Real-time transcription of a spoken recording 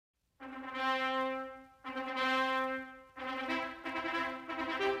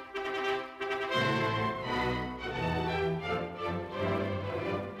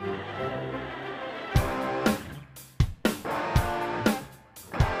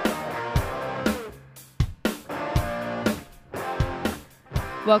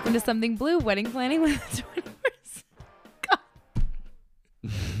Welcome to Something Blue, wedding planning with the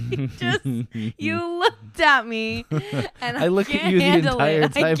 21st. You looked at me, and I look can't at you the handle entire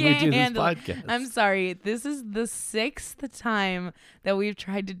it. time we can't do this handle it. podcast. I'm sorry. This is the 6th time that we've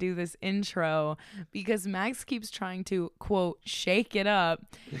tried to do this intro because Max keeps trying to, quote, shake it up.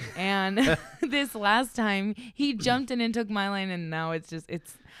 And this last time, he jumped in and took my line, and now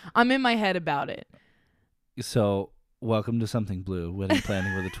I'm in my head about it. So, welcome to Something Blue, wedding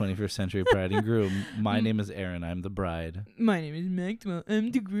planning with a 21st century bride and groom. My name is Aaron. I'm the bride. My name is Maxwell.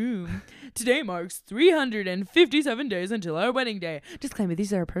 I'm the groom. Today marks 357 days until our wedding day. Disclaimer,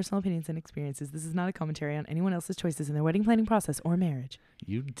 these are our personal opinions and experiences. This is not a commentary on anyone else's choices in their wedding planning process or marriage.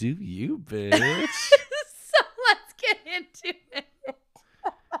 You do you, bitch. So let's get into it.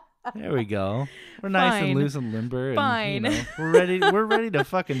 There we go. We're nice Fine. and loose and limber. And, Fine. We're ready to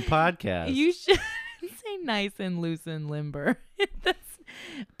fucking podcast. You should say nice and loose and limber.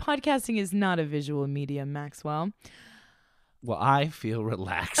 Podcasting is not a visual medium, Maxwell. Well, I feel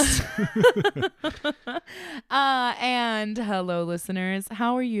relaxed. And hello, listeners.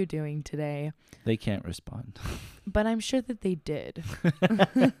 How are you doing today? They can't respond. But I'm sure that they did.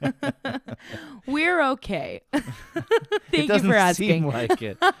 We're okay. Thank you for asking. It doesn't seem like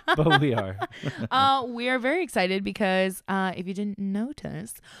it, but we are. We are very excited because if you didn't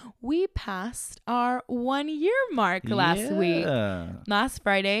notice, we passed our 1-year mark last week. Last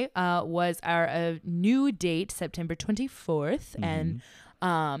Friday was our new date, September 24th. Mm-hmm.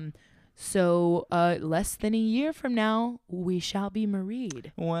 And so less than a year from now, we shall be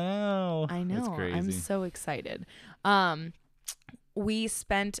married. Wow. I know. That's crazy. I'm so excited. We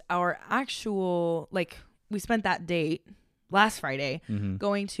spent we spent that date last Friday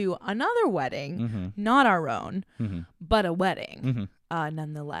going to another wedding, not our own, but a wedding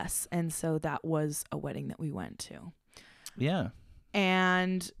nonetheless. And so that was a wedding that we went to. Yeah.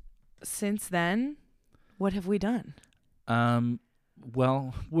 And since then, what have we done?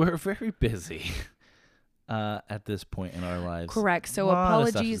 Well, we're very busy at this point in our lives. Correct. So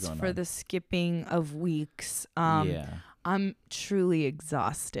apologies for the skipping of weeks. Yeah. I'm truly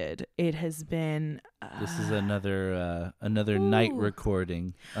exhausted. It has been... This is another night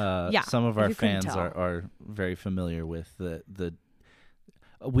recording. Yeah, some of our fans tell. are very familiar with the.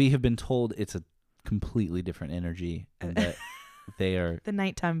 We have been told it's a completely different energy, and that they are the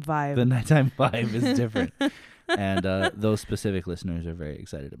nighttime vibe. The nighttime vibe is different. And those specific listeners are very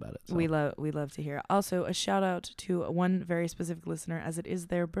excited about it. So. We love to hear it. Also, a shout out to one very specific listener, as it is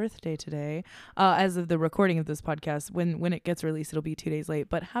their birthday today. As of the recording of this podcast, when it gets released, it'll be 2 days late.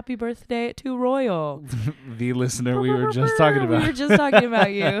 But happy birthday to Royal, the listener we were just talking about. We were just talking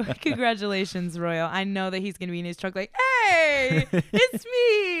about you. Congratulations, Royal. I know that he's gonna be in his truck like, hey, it's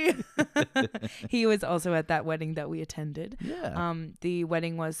me. He was also at that wedding that we attended. Yeah. The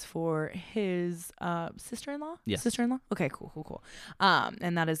wedding was for his sister-in-law. Yes. Sister-in-law? Okay, cool.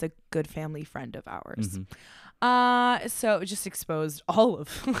 And that is a good family friend of ours. So just exposed all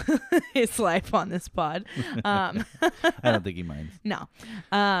of his life on this pod. I don't think he minds. No.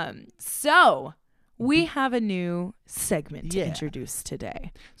 So we have a new segment to introduce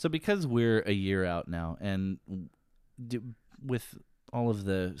today. So because we're a year out now, and with all of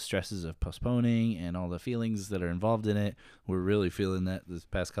the stresses of postponing and all the feelings that are involved in it, we're really feeling that this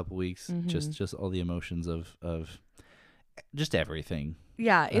past couple weeks. Just all the emotions of just everything.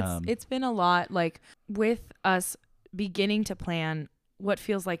 Yeah, it's been a lot, like with us beginning to plan what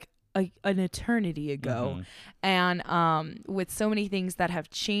feels like an eternity ago, and with so many things that have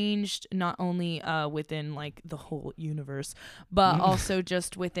changed, not only within like the whole universe, but also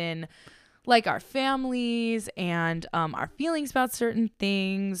just within like our families and our feelings about certain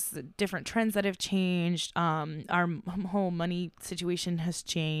things, different trends that have changed. Our whole money situation has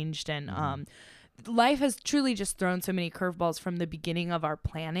changed, and life has truly just thrown so many curveballs from the beginning of our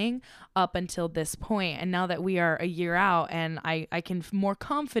planning up until this point. And now that we are a year out, and I can more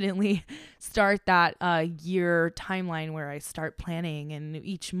confidently start that year timeline where I start planning, and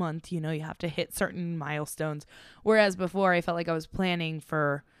each month, you have to hit certain milestones. Whereas before I felt like I was planning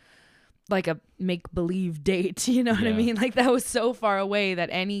for like a make-believe date, you know what I mean? Like that was so far away that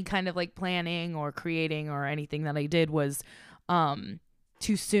any kind of like planning or creating or anything that I did was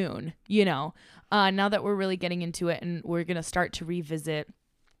too soon, now that we're really getting into it, and we're going to start to revisit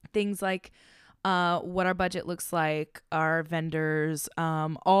things like what our budget looks like, our vendors,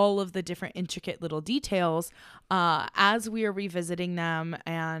 all of the different intricate little details as we are revisiting them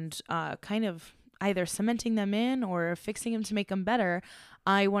and kind of either cementing them in or fixing them to make them better.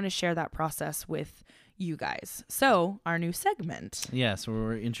 I want to share that process with you guys. So our new segment. Yeah, so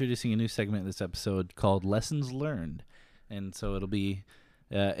we're introducing a new segment this episode called Lessons Learned. And so it'll be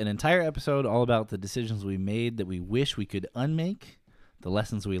An entire episode all about the decisions we made that we wish we could unmake, the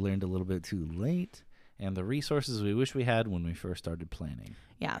lessons we learned a little bit too late, and the resources we wish we had when we first started planning.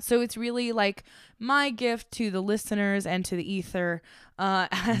 Yeah, so it's really like my gift to the listeners and to the ether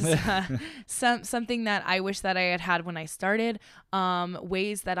as something that I wish that I had had when I started,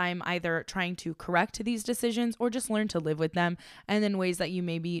 ways that I'm either trying to correct these decisions or just learn to live with them, and then ways that you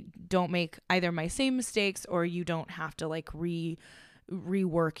maybe don't make either my same mistakes or you don't have to like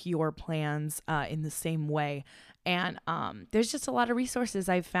rework your plans in the same way. And there's just a lot of resources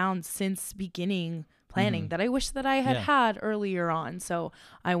I've found since beginning planning that I wish that I had had earlier on. So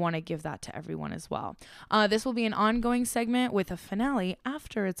I want to give that to everyone as well. This will be an ongoing segment with a finale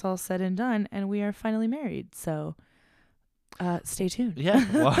after it's all said and done and we are finally married. So stay tuned. Yeah,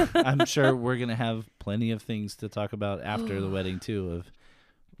 well, I'm sure we're going to have plenty of things to talk about after the wedding too, of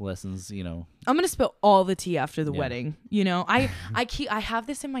lessons, you know. I'm going to spill all the tea after the wedding. You know, I have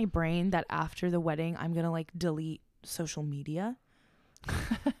this in my brain that after the wedding, I'm going to like delete social media.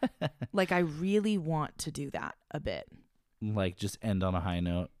 Like I really want to do that a bit. Like just end on a high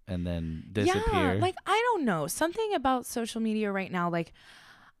note and then disappear. Yeah, like I don't know. Something about social media right now, like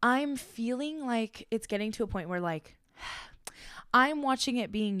I'm feeling like it's getting to a point where like I'm watching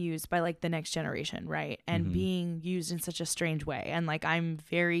it being used by like the next generation, right? And being used in such a strange way. And like I'm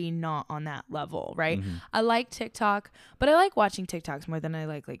very not on that level, right? I like TikTok, but I like watching TikToks more than I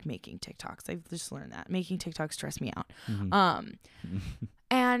like making TikToks. I've just learned that. Making TikToks stress me out.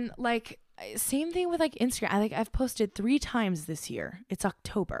 And like same thing with like Instagram. I've posted 3 times this year. It's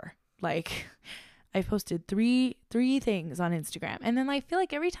October. Like I've posted three things on Instagram. And then I feel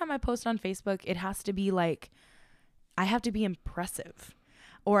like every time I post on Facebook, it has to be like I have to be impressive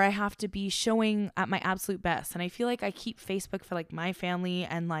or I have to be showing at my absolute best. And I feel like I keep Facebook for like my family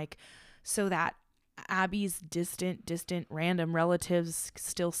and like so that Abby's distant random relatives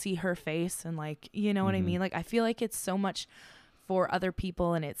still see her face and like, you know what I mean? Like I feel like it's so much for other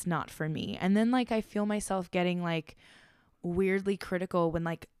people and it's not for me. And then like I feel myself getting like weirdly critical when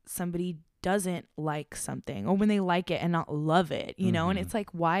like somebody doesn't like something or when they like it and not love it, you know? And it's like,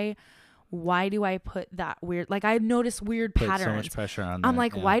 why do I put that weird, like I notice weird patterns. So much pressure on that. I'm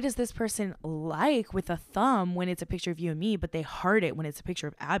like, why does this person like with a thumb when it's a picture of you and me, but they heart it when it's a picture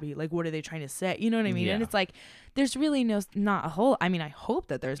of Abby? Like, what are they trying to say? You know what I mean? And it's like, there's really not a whole, I mean, I hope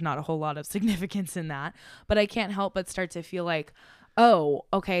that there's not a whole lot of significance in that, but I can't help but start to feel like, oh,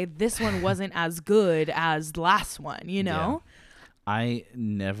 okay, this one wasn't as good as the last one, you know? Yeah. I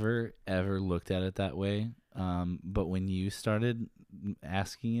never, ever looked at it that way. But when you started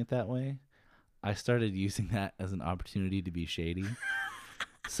asking it that way, I started using that as an opportunity to be shady.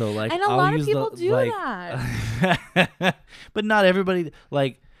 So like, and a lot of people do that, but not everybody.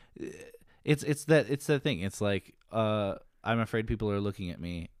 Like, it's that thing. It's like, I'm afraid people are looking at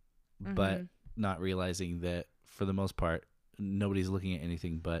me, but not realizing that for the most part, nobody's looking at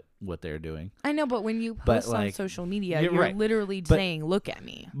anything but what they're doing. I know, but when you post on social media, you're right. Literally saying, "Look at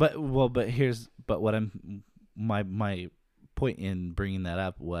me." But what I'm my point in bringing that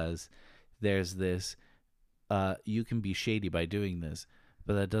up was there's this you can be shady by doing this,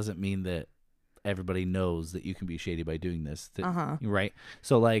 but that doesn't mean that everybody knows that you can be shady by doing this, right?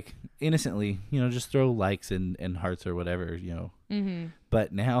 So like innocently, you know, just throw likes and hearts or whatever, you know.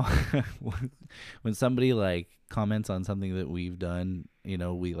 But now when somebody like comments on something that we've done, you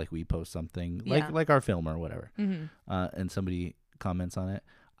know, we post something like our film or whatever, and somebody comments on it,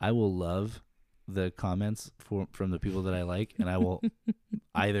 I will love the comments from the people that I like, and I will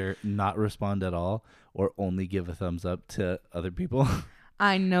either not respond at all or only give a thumbs up to other people.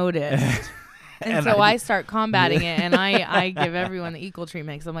 I noticed. And so I start combating it, and I give everyone the equal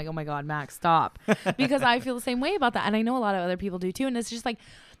treatment because I'm like, oh my God, Max, stop. Because I feel the same way about that. And I know a lot of other people do too. And it's just like,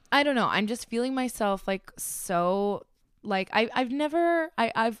 I don't know. I'm just feeling myself like so, like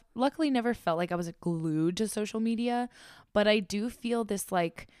I've luckily never felt like I was glued to social media, but I do feel this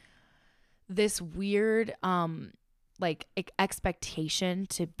like this weird like expectation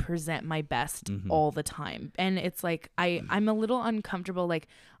to present my best all the time. And it's like I'm a little uncomfortable. Like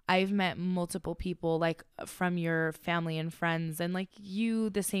I've met multiple people like from your family and friends, and like you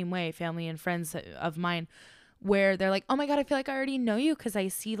the same way, family and friends of mine, where they're like, oh my God, I feel like I already know you because I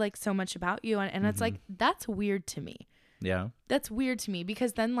see like so much about you. And it's like, that's weird to me. Yeah. That's weird to me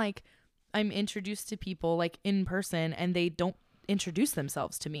because then like I'm introduced to people like in person and they don't introduce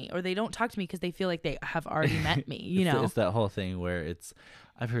themselves to me, or they don't talk to me because they feel like they have already met me, you know? It's that whole thing where it's,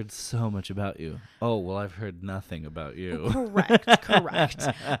 I've heard so much about you. Oh, well, I've heard nothing about you. Correct.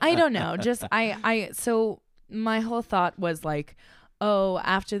 I don't know. Just so my whole thought was like, oh,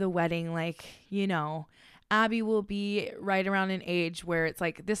 after the wedding, like, you know, Abby will be right around an age where it's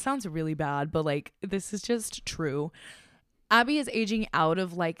like, this sounds really bad, but like, this is just true. Abby is aging out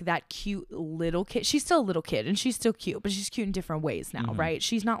of like that cute little kid. She's still a little kid and she's still cute, but she's cute in different ways now, right?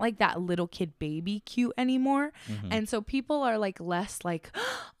 She's not like that little kid baby cute anymore. And so people are like less like,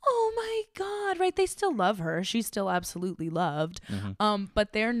 oh my God, right? They still love her. She's still absolutely loved.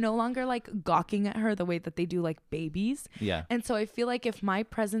 But they're no longer like gawking at her the way that they do like babies. Yeah. And so I feel like if my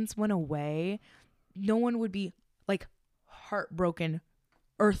presence went away, no one would be like heartbroken,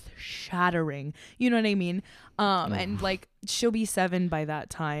 earth shattering, you know what I mean? And like she'll be 7 by that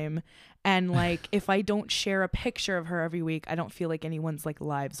time, and like if I don't share a picture of her every week, I don't feel like anyone's like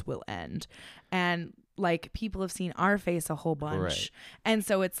lives will end. And like people have seen our face a whole bunch, Right. and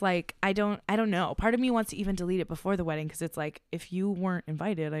so it's like I don't know, part of me wants to even delete it before the wedding, because it's like, if you weren't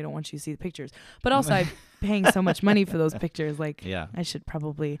invited, I don't want you to see the pictures, but also I'm paying so much money for those pictures, like Yeah. I should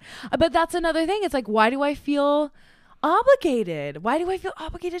probably, but that's another thing. It's like, why do I feel obligated? Why do I feel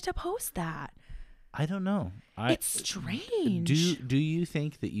obligated to post that? I don't know. It's strange. Do you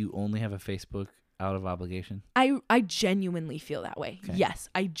think that you only have a Facebook out of obligation? I genuinely feel that way. Okay. Yes,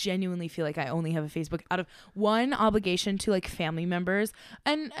 I genuinely feel like I only have a Facebook out of one obligation to like family members,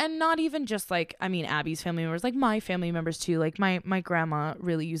 and not even just like, I mean, Abby's family members, like my family members too. Like my grandma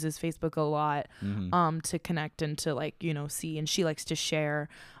really uses Facebook a lot to connect and to like, you know, see, and she likes to share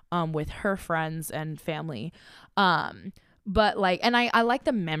with her friends and family. But like, and I like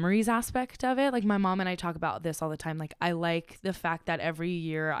the memories aspect of it. Like my mom and I talk about this all the time. Like I like the fact that every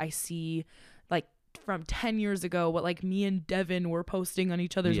year I see like from 10 years ago what like me and Devin were posting on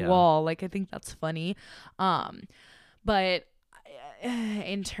each other's wall. Like I think that's funny. But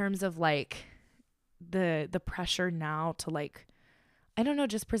in terms of like the pressure now to like, I don't know,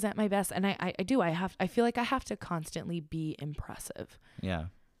 just present my best. And I feel like I have to constantly be impressive. Yeah.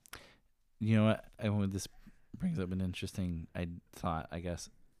 You know what? This brings up an interesting thought, I guess.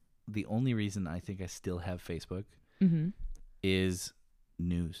 The only reason I think I still have Facebook is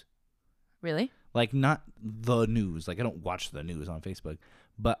news. Really? Like, not the news. Like, I don't watch the news on Facebook,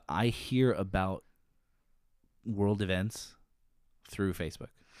 but I hear about world events through Facebook.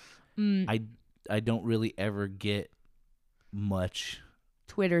 I don't really ever get much.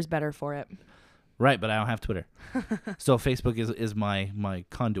 Twitter's better for it. Right, but I don't have Twitter. So Facebook is my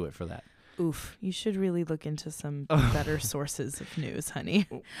conduit for that. Oof, you should really look into some better sources of news, honey.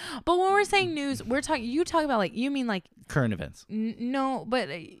 But when we're saying news, you talk about like, you mean like Current events. No, but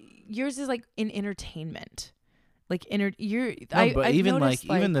yours is like in entertainment. Like But I've even noticed,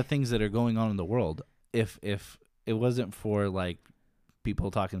 like even the things that are going on in the world, if it wasn't for like people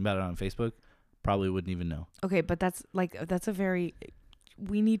talking about it on Facebook, probably wouldn't even know. Okay, but that's a very,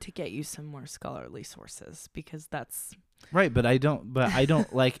 we need to get you some more scholarly sources, because that's right. But I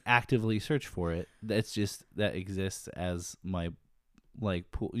don't like actively search for it. That's just that exists as my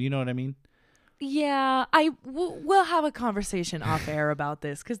like pool. You know what I mean? Yeah, we'll have a conversation off air about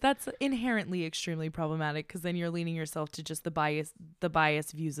this, because that's inherently extremely problematic, because then you're leaning yourself to just the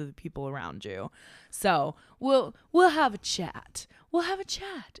biased views of the people around you. So we'll have a chat. We'll have a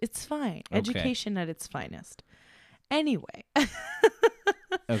chat. It's fine. Okay. Education at its finest. Anyway.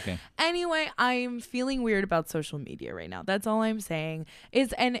 Okay. Anyway, I'm feeling weird about social media right now. That's all I'm saying.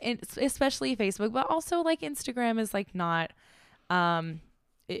 And especially Facebook, but also like Instagram is like not, it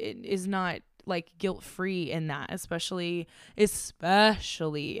is not like guilt-free in that, especially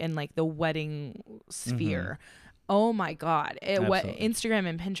in like the wedding sphere. Oh my God. What Instagram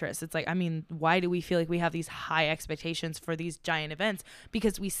and Pinterest, it's like, I mean, why do we feel like we have these high expectations for these giant events?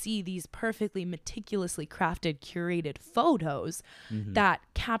 Because we see these perfectly meticulously crafted, curated photos that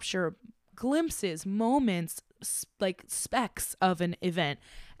capture glimpses, moments, like specks of an event,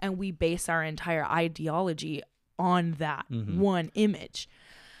 and we base our entire ideology on that one image.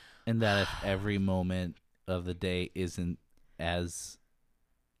 And that if every moment of the day isn't as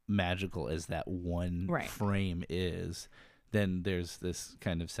magical as that one frame is, then there's this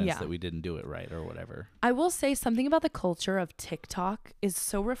kind of sense that we didn't do it right or whatever. I will say something about the culture of TikTok is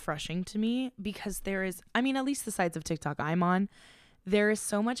so refreshing to me, because there is, I mean, at least the sides of TikTok I'm on, there is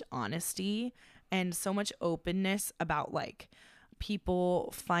so much honesty and so much openness about like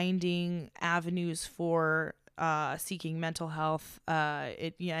people finding avenues for seeking mental health,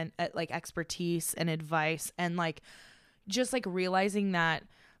 like expertise and advice, and like just like realizing that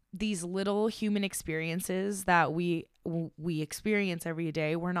these little human experiences that we experience every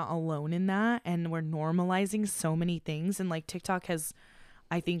day, we're not alone in that, and we're normalizing so many things. And like TikTok has,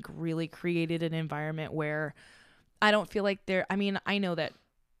 I think, really created an environment where I don't feel like I mean, I know that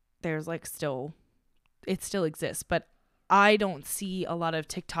there's like it still exists, but I don't see a lot of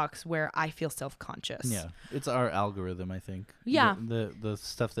TikToks where I feel self-conscious. Yeah, it's our algorithm, I think. Yeah. The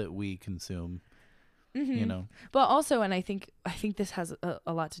stuff that we consume, you know. But also, and I think this has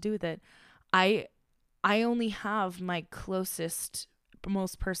a lot to do with it. I only have my closest,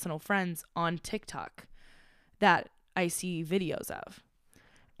 most personal friends on TikTok that I see videos of,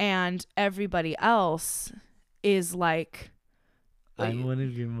 and everybody else is like, I'm one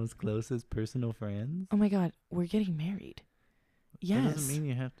of your most closest personal friends. oh my God, we're getting married. Yes. That doesn't mean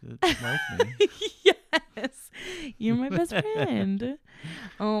you have to like me. Yes. You're my best friend.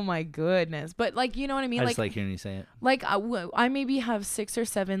 Oh my goodness. But like, you know what I mean? I just like hearing you say it. Like I maybe have 6 or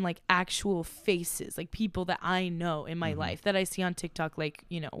 7 like actual faces, like people that I know in my life that I see on TikTok, like,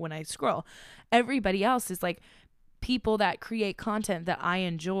 you know, when I scroll. Everybody else is like people that create content that I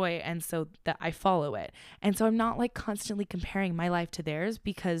enjoy, and so that I follow it. And so I'm not like constantly comparing my life to theirs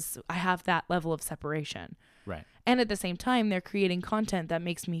because I have that level of separation. Right. And at the same time, they're creating content that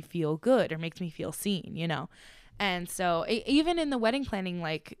makes me feel good or makes me feel seen, you know? And so even in the wedding planning,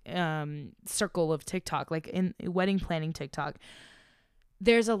 like, circle of TikTok, like in wedding planning TikTok,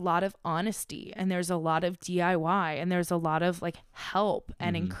 there's a lot of honesty and there's a lot of DIY and there's a lot of like help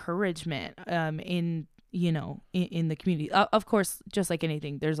and encouragement, in, you know, in the community. Of course, just like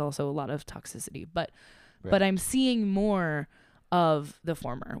anything, there's also a lot of toxicity, but I'm seeing more of the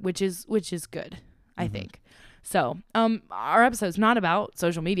former, which is good, I think. So, our episode's not about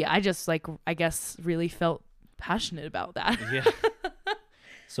social media. I just like, I guess, really felt passionate about that. Yeah.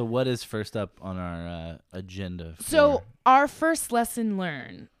 So what is first up on our agenda? So our first lesson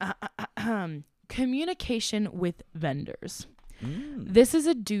learned, communication with vendors. This is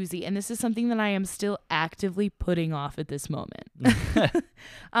a doozy, and this is something that I am still actively putting off at this moment.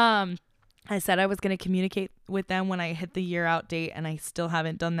 I said I was going to communicate with them when I hit the year out date, and I still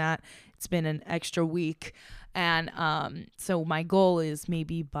haven't done that. It's been an extra week. And so my goal is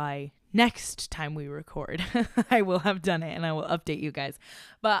maybe by next time we record, I will have done it and I will update you guys.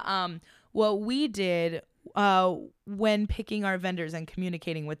 But what we did when picking our vendors and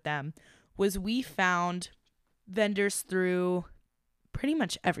communicating with them was we found vendors through pretty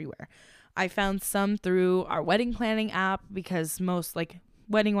much everywhere. I found some through our wedding planning app because most like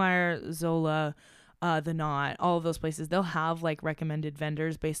Wedding Wire, Zola, The Knot, all of those places, they'll have like recommended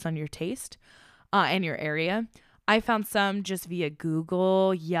vendors based on your taste and your area. I found some just via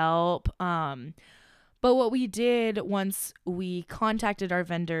Google, Yelp. But what we did once we contacted our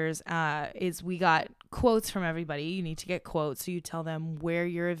vendors is we got quotes from everybody. You need to get quotes. So you tell them where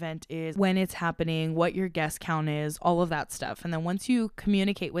your event is, when it's happening, what your guest count is, all of that stuff. And then once you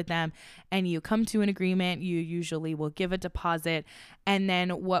communicate with them and you come to an agreement, you usually will give a deposit. And then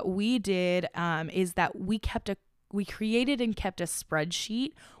what we did is that we created and kept a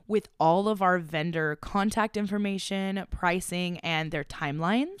spreadsheet with all of our vendor contact information, pricing, and their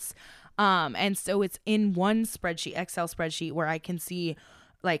timelines. And so it's in one spreadsheet, Excel spreadsheet, where I can see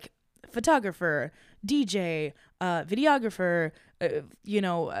like photographer, DJ, videographer,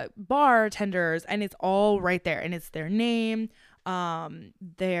 bartenders, and it's all right there. And it's their name,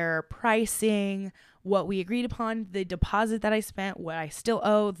 their pricing, what we agreed upon, the deposit that I spent, what I still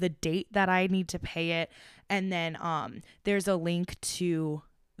owe, the date that I need to pay it. And then there's a link to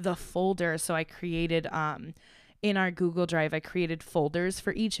the folder. So I created in our Google Drive, I created folders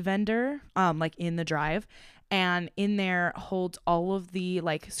for each vendor, like in the drive, and in there holds all of the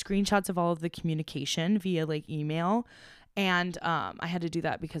like screenshots of all of the communication via like email. And I had to do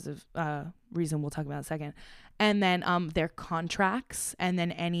that because of reason we'll talk about in a second. And then their contracts, and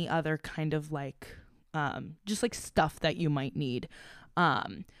then any other kind of like just like stuff that you might need.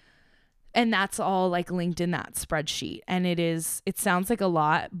 And that's all like linked in that spreadsheet. And it sounds like a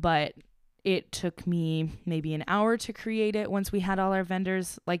lot, but it took me maybe an hour to create it once we had all our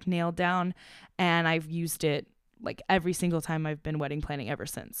vendors like nailed down. And I've used it like every single time I've been wedding planning ever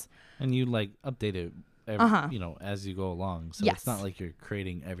since. And you like update it as you go along. So It's not like you're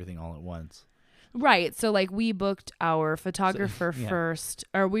creating everything all at once. Right. So like we booked our photographer first,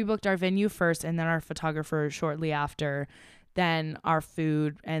 or we booked our venue first, and then our photographer shortly after, then our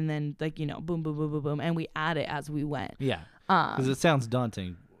food, and then like, boom, boom, boom, boom, boom. And we add it as we went. Yeah. Because it sounds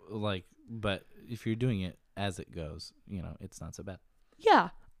daunting, but if you're doing it as it goes, it's not so bad. Yeah.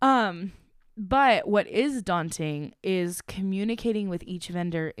 But what is daunting is communicating with each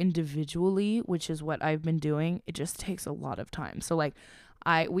vendor individually, which is what I've been doing. It just takes a lot of time. So like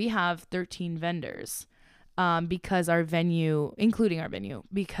we have 13 vendors because our venue, including our venue,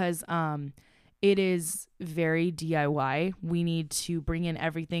 because it is very DIY. We need to bring in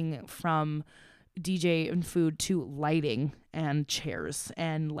everything from DJ and food to lighting and chairs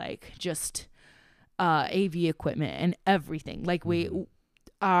and like just AV equipment and everything. Like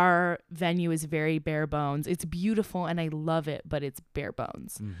our venue is very bare bones. It's beautiful and I love it, but it's bare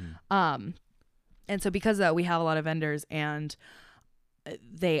bones. And so because of that, we have a lot of vendors and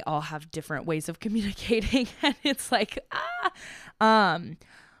they all have different ways of communicating. And it's like,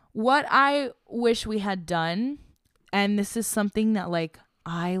 what I wish we had done, and this is something that like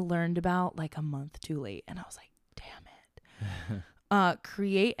I learned about like a month too late. And I was like, damn it.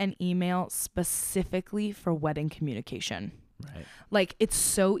 Create an email specifically for wedding communication. Right. Like it's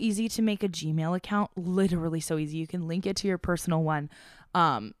so easy to make a Gmail account, literally so easy. You can link it to your personal one.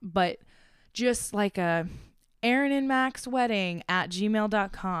 But just like a Aaron and Max wedding at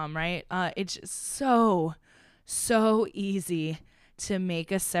gmail.com, right? It's just so easy to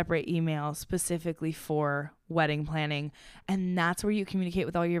make a separate email specifically for wedding planning. And that's where you communicate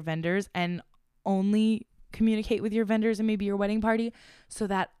with all your vendors and only communicate with your vendors and maybe your wedding party so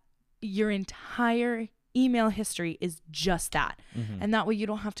that your entire email history is just that. And that way you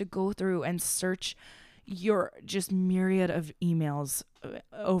don't have to go through and search your just myriad of emails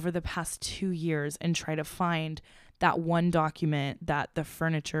over the past 2 years and try to find that one document that the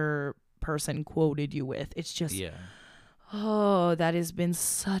furniture person quoted you with. It's just, that has been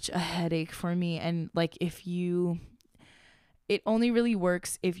such a headache for me. And like it only really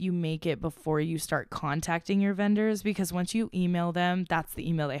works if you make it before you start contacting your vendors, because once you email them, that's the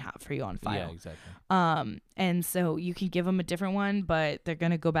email they have for you on file. Yeah, exactly. And so you can give them a different one, but they're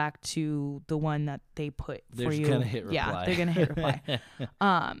going to go back to the one that they put for you. They're going to hit reply. Yeah, they're going to hit reply.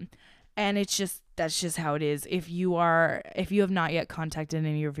 And that's just how it is. If you have not yet contacted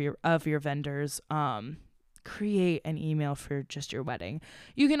any of your vendors, create an email for just your wedding.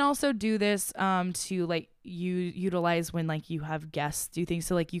 You can also do this to like utilize when like you have guests do things.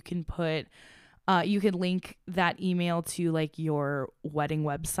 So like you can put you can link that email to like your wedding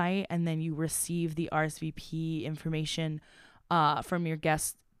website, and then you receive the RSVP information from your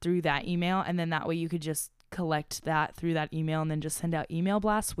guests through that email, and then that way you could just collect that through that email and then just send out email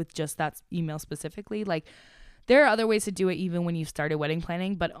blasts with just that email specifically. Like there are other ways to do it even when you've started wedding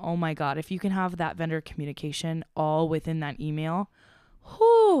planning, but oh my God, if you can have that vendor communication all within that email,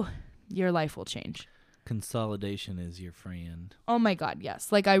 your life will change. Consolidation is your friend. Oh my God,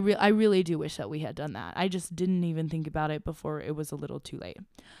 yes. Like I really do wish that we had done that. I just didn't even think about it before it was a little too late.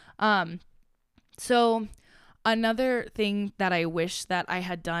 So another thing that I wish that I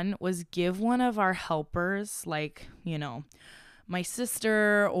had done was give one of our helpers, like, my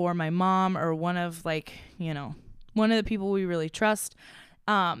sister or my mom or one of the people we really trust,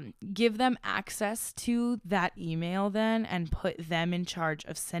 give them access to that email then and put them in charge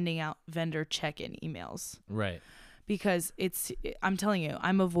of sending out vendor check-in emails. Right. Because I'm telling you,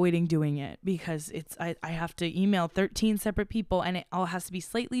 I'm avoiding doing it because I have to email 13 separate people and it all has to be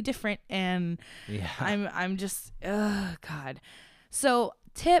slightly different. And I'm just, God. So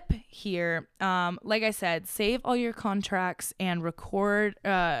tip here, like I said, save all your contracts and record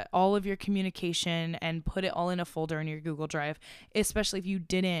all of your communication and put it all in a folder in your Google Drive, especially if you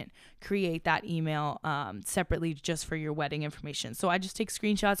didn't create that email separately just for your wedding information. So I just take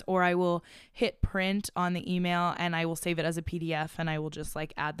screenshots, or I will hit print on the email and I will save it as a PDF and I will just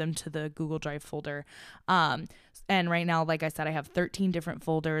like add them to the Google Drive folder. And right now, like I said, I have 13 different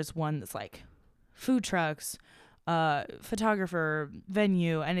folders. One that's like food trucks, photographer,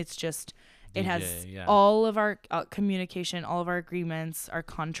 venue, and it's just it has all of our communication, all of our agreements, our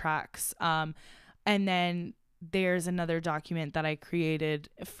contracts, and then there's another document that I created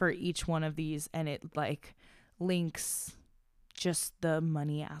for each one of these, and it like links just the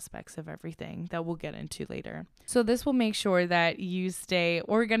money aspects of everything that we'll get into later. So this will make sure that you stay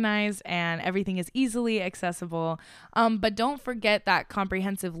organized and everything is easily accessible. But don't forget that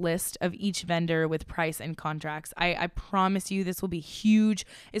comprehensive list of each vendor with price and contracts. I promise you this will be huge,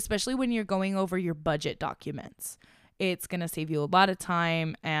 especially when you're going over your budget documents. It's going to save you a lot of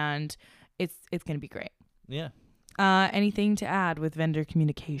time and it's going to be great. Yeah. Anything to add with vendor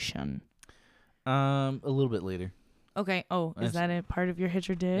communication? A little bit later. Okay. Oh, is that a part of your hitch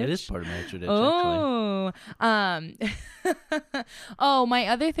or ditch? It is part of my hitch or ditch, actually. Oh, my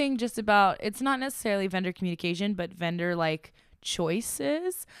other thing just about, it's not necessarily vendor communication, but vendor like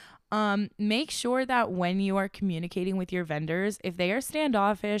choices. Make sure that when you are communicating with your vendors, if they are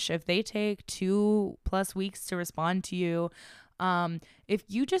standoffish, if they take 2+ weeks to respond to you, if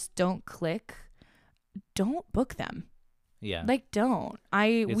you just don't click, don't book them. Yeah. Like, don't.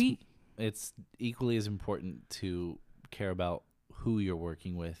 It's equally as important to care about who you're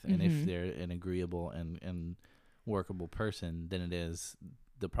working with and if they're an agreeable and workable person than it is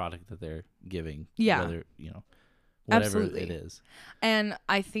the product that they're giving. Yeah. Whether, whatever Absolutely. it is. And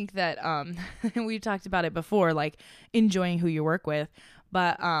I think that we've talked about it before, like enjoying who you work with,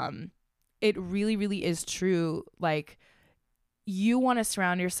 but it really, really is true. Like, you want to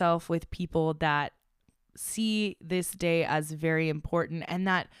surround yourself with people that see this day as very important, and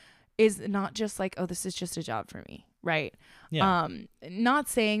that is not just like, oh, this is just a job for me, right? Yeah. Not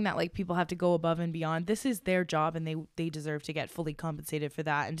saying that like people have to go above and beyond. This is their job, and they deserve to get fully compensated for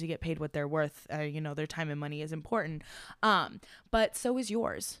that and to get paid what they're worth. Their time and money is important, but so is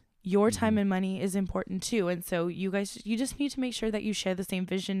yours. Your time and money is important too, and so you just need to make sure that you share the same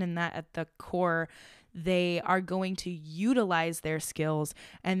vision, and that at the core they are going to utilize their skills,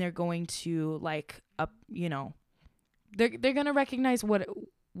 and they're going to they're going to recognize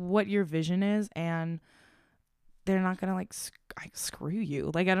what your vision is, and they're not going to screw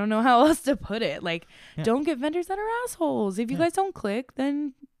you. Like, I don't know how else to put it. Like, don't get vendors that are assholes. If you guys don't click,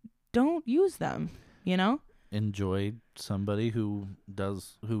 then don't use them, Enjoy somebody who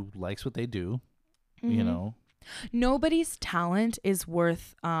likes what they do, Nobody's talent is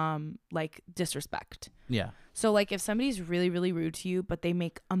worth disrespect. Yeah. So like, if somebody's really, really rude to you, but they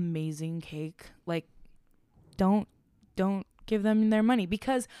make amazing cake, like, don't give them their money,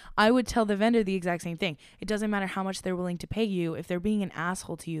 because I would tell the vendor the exact same thing. It doesn't matter how much they're willing to pay you. If they're being an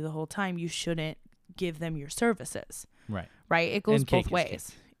asshole to you the whole time, you shouldn't give them your services. Right. Right. It goes both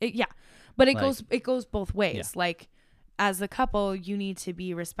ways. But it goes both ways. Yeah. Like, as a couple, you need to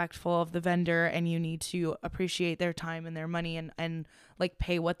be respectful of the vendor, and you need to appreciate their time and their money, and like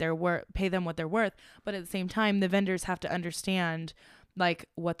pay them what they're worth. But at the same time, the vendors have to understand like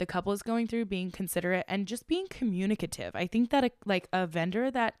what the couple is going through, being considerate, and just being communicative. I think that a vendor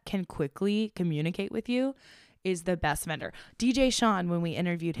that can quickly communicate with you is the best vendor. DJ Sean, when we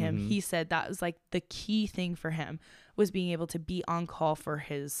interviewed him, he said that was like the key thing for him, was being able to be on call for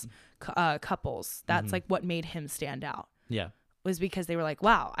his couples. That's like what made him stand out. Yeah. Was because they were like,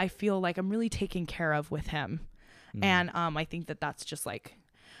 wow, I feel like I'm really taken care of with him. And I think that's just like,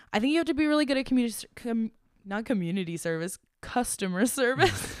 I think you have to be really good at customer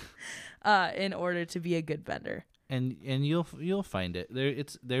service in order to be a good vendor. And you'll find it.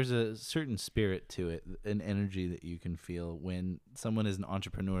 There's a certain spirit to it, an energy that you can feel when someone is an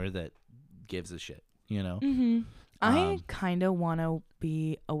entrepreneur that gives a shit, I kind of want to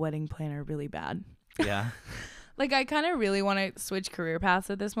be a wedding planner really bad. Yeah. Like, I kind of really want to switch career paths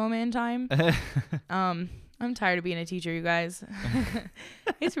at this moment in time. I'm tired of being a teacher, you guys.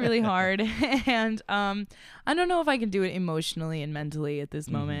 It's really hard. And I don't know if I can do it emotionally and mentally at this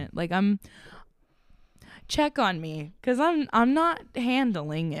moment. Like, check on me, because I'm not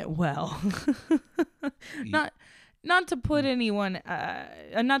handling it well. Not to put anyone,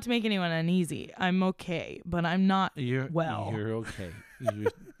 not to make anyone uneasy. I'm okay, but I'm not well. You're okay.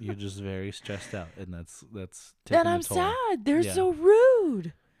 You're just very stressed out, and that's and I'm sad. They're so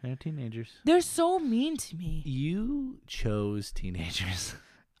rude. They're teenagers. They're so mean to me. You chose teenagers.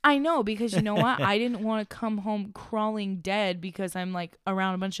 I know, because you know what? I didn't want to come home crawling dead because I'm like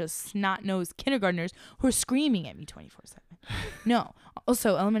around a bunch of snot-nosed kindergartners who are screaming at me 24/7. No.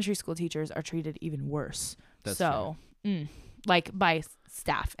 Also, elementary school teachers are treated even worse. That's like by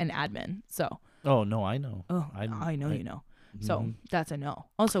staff and admin. So. Oh no, I know. Oh, I know you know. So that's a no.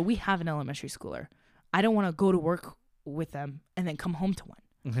 Also, we have an elementary schooler. I don't want to go to work with them and then come home to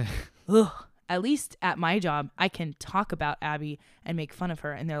one. Ugh. At least at my job, I can talk about Abby and make fun of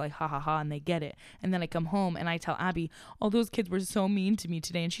her, and they're like, ha ha ha, and they get it. And then I come home and I tell Abby, oh, those kids were so mean to me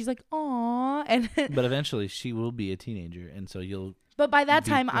today. And she's like, aw. And but eventually she will be a teenager, and so you'll. But by that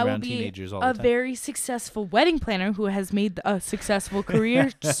time, I will be a very successful wedding planner who has made a successful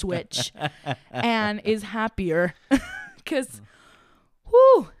career switch and is happier. Because,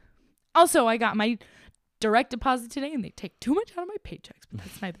 whoo. Also, I got my direct deposit today, and they take too much out of my paychecks, but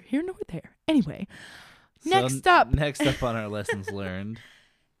that's neither here nor there. Anyway, next up on our lessons learned,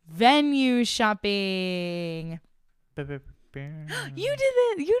 venue shopping. You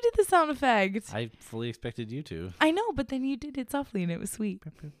did the sound effect. I fully expected you to. I know, but then you did it softly, and it was sweet.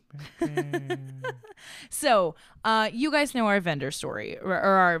 So, you guys know our vendor story or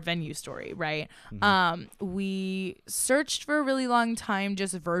our venue story, right? We searched for a really long time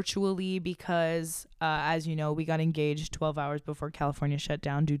just virtually because, as you know, we got engaged 12 hours before California shut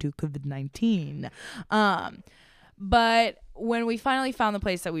down due to COVID-19. But when we finally found the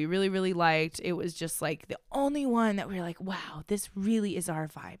place that we really, really liked, it was just like the only one that we were like, wow, this really is our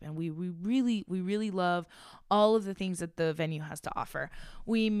vibe. And we really love all of the things that the venue has to offer.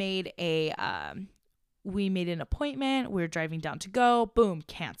 We made a we made an appointment. We were driving down to go. Boom,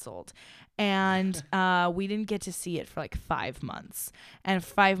 canceled. And we didn't get to see it for like 5 months. And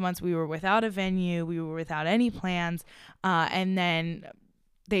 5 months we were without a venue. We were without any plans. And then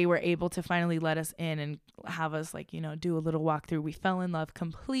they were able to finally let us in and have us like, do a little walkthrough. We fell in love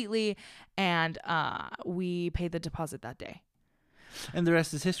completely. And we paid the deposit that day. And the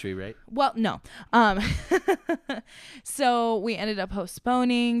rest is history, right? Well, no. So we ended up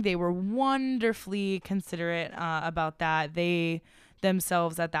postponing. They were wonderfully considerate about that. They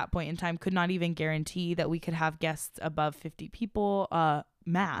themselves at that point in time could not even guarantee that we could have guests above 50 people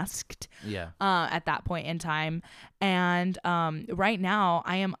masked at that point in time. And right now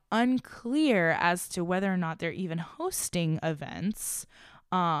I am unclear as to whether or not they're even hosting events.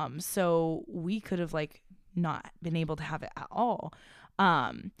 So we could have like not been able to have it at all.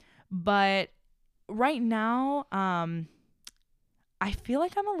 But right now, I feel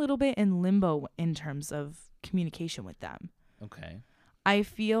like I'm a little bit in limbo in terms of communication with them. Okay. I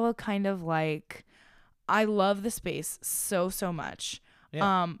feel kind of like I love the space so much.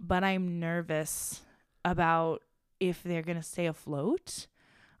 Yeah. But I'm nervous about if they're going to stay afloat.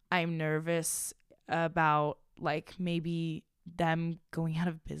 I'm nervous about like maybe them going out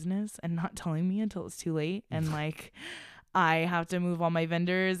of business and not telling me until it's too late, and like I have to move all my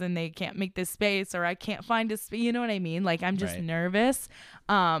vendors and they can't make this space, or I can't find a space, you know what I mean? Like I'm just nervous.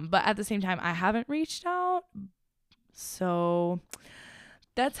 But at the same time I haven't reached out. So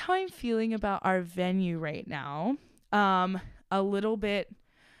that's how I'm feeling about our venue right now. A little bit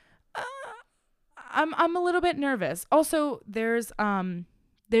I'm a little bit nervous. Also, there's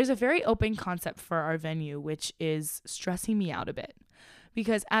a very open concept for our venue, which is stressing me out a bit,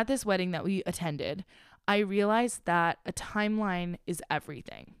 because at this wedding that we attended, I realized that a timeline is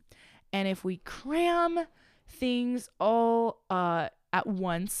everything. And if we cram things all at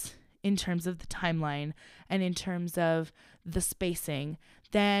once in terms of the timeline and in terms of the spacing,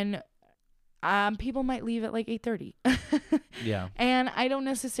 then people might leave at like 8:30. Yeah. And I don't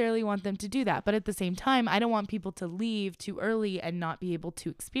necessarily want them to do that. But at the same time, I don't want people to leave too early and not be able to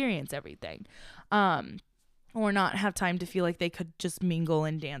experience everything. Or not have time to feel like they could just mingle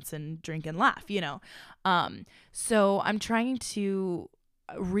and dance and drink and laugh, So I'm trying to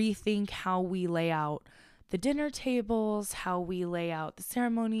rethink how we lay out the dinner tables, how we lay out the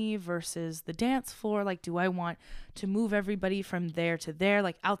ceremony versus the dance floor. Like, do I want to move everybody from there to there,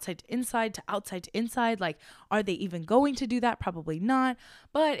 like outside to inside to outside to inside? Like, are they even going to do that? Probably not.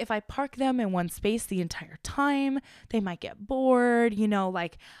 But if I park them in one space the entire time, they might get bored,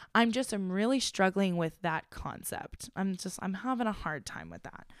 like I'm really struggling with that concept. I'm having a hard time with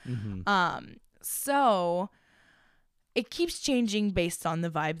that. Mm-hmm. So it keeps changing based on the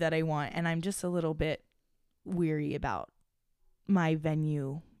vibe that I want. And I'm just a little bit weary about my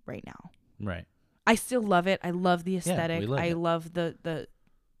venue right now. Right. I still love it. I love the aesthetic. Yeah, I love the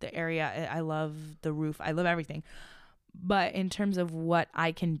area. I love the roof. I love everything. But in terms of what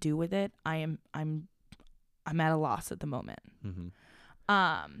I can do with it, I'm at a loss at the moment.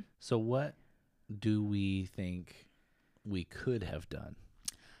 Mm-hmm. So what do we think we could have done?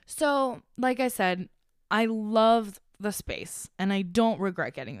 So, like I said, I love the space and I don't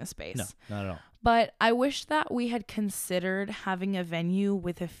regret getting the space. No, not at all. But I wish that we had considered having a venue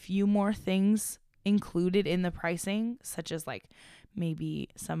with a few more things included in the pricing, such as like maybe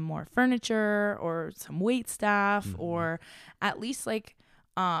some more furniture or some wait staff, mm-hmm. or at least like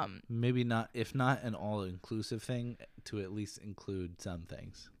maybe not, if not an all-inclusive thing, to at least include some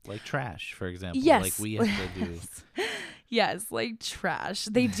things like trash, for example. Yes. Like we have to do. Yes, like trash.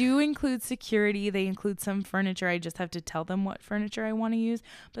 They do include security. They include some furniture. I just have to tell them what furniture I want to use.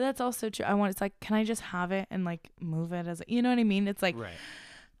 But that's also true. It's like, can I just have it and like move it as, you know what I mean? It's like, right.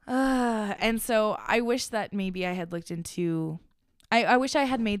 And so I wish that maybe I had looked into, I wish I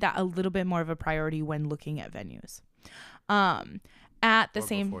had made that a little bit more of a priority when looking at venues. At the or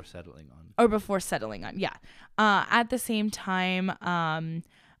same, before settling on. Or before settling on. Yeah. At the same time,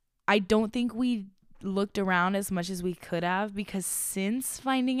 I don't think we looked around as much as we could have, because since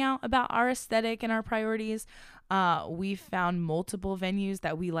finding out about our aesthetic and our priorities, we've found multiple venues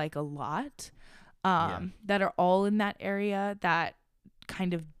that we like a lot, that are all in that area that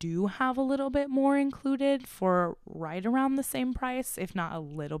kind of do have a little bit more included for right around the same price, if not a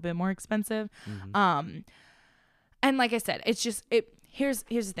little bit more expensive. Mm-hmm. And like I said, it's just, here's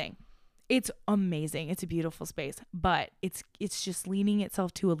the thing. It's amazing. It's a beautiful space, but it's just leaning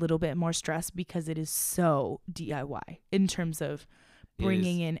itself to a little bit more stress because it is so DIY in terms of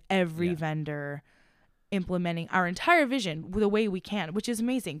bringing in every vendor, implementing our entire vision the way we can, which is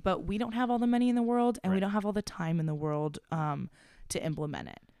amazing, but we don't have all the money in the world and we don't have all the time in the world to implement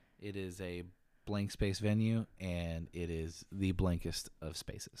it. It is a blank space venue, and it is the blankest of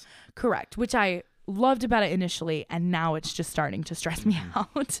spaces. Correct, which I loved about it initially, and now it's just starting to stress me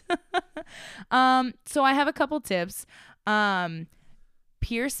out. So I have a couple tips.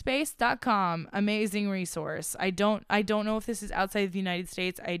 Peerspace.com, amazing resource. I don't know if this is outside of the United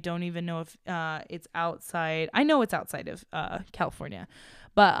States. I don't even know if it's outside. I know it's outside of California,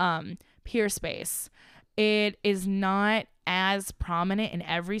 but Peerspace, it is not as prominent in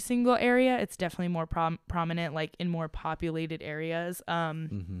every single area. It's definitely more prominent like in more populated areas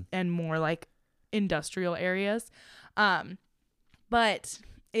and more like industrial areas. But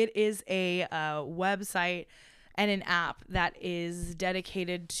it is a website and an app that is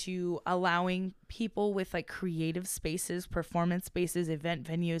dedicated to allowing people with like creative spaces, performance spaces, event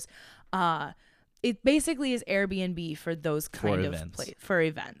venues. It basically is Airbnb for those kind of for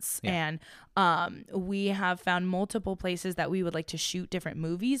events. Yeah. And we have found multiple places that we would like to shoot different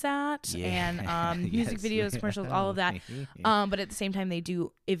movies at and music videos, commercials, all of that. But at the same time, they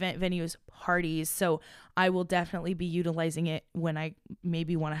do event venues, parties. So I will definitely be utilizing it when I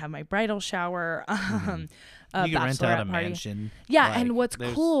maybe want to have my bridal shower. You can rent out a mansion. Yeah, like, and what's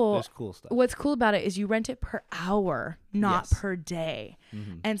cool, there's cool stuff. What's cool about it is you rent it per hour, not per day.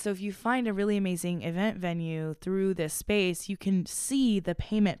 And so if you find a really amazing event venue through this space, you can see the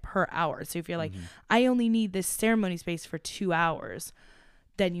payment per hour. So if you're like, I only need this ceremony space for 2 hours,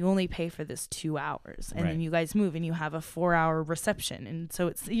 then you only pay for this 2 hours, and then you guys move and you have a 4-hour reception, and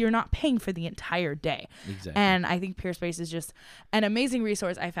so you're not paying for the entire day. Exactly. And I think Peerspace is just an amazing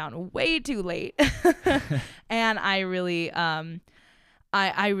resource. I found way too late, and I really,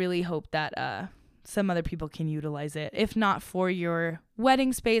 I really hope that some other people can utilize it. If not for your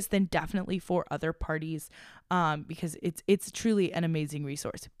wedding space, then definitely for other parties, because it's truly an amazing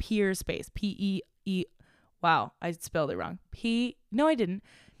resource. Peerspace, P-E-E. Wow, I spelled it wrong. No, I didn't.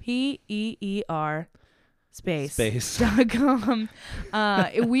 P-E-E-R space.com.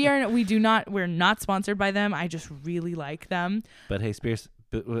 We're not sponsored by them. I just really like them. But hey, Spears.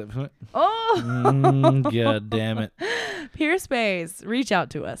 Oh, God damn it. Peerspace, reach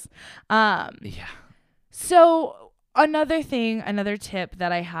out to us. So another tip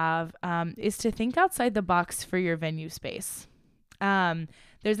that I have is to think outside the box for your venue space.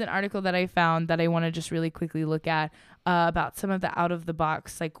 There's an article that I found that I want to just really quickly look at about some of the out of the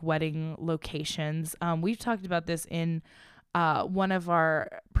box like wedding locations. We've talked about this in one of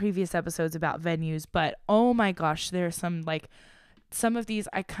our previous episodes about venues, but oh my gosh, there's some of these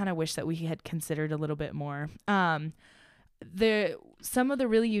I kind of wish that we had considered a little bit more. Some of the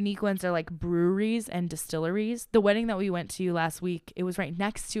really unique ones are like breweries and distilleries. The wedding that we went to last week, it was right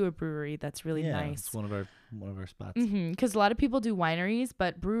next to a brewery that's really nice. It's one of our spots. Because a lot of people do wineries,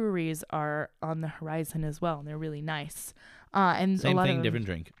 but breweries are on the horizon as well, and they're really nice. And same a lot thing, of different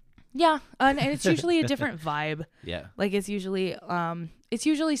drink. Yeah, and it's usually a different vibe. Yeah, like it's usually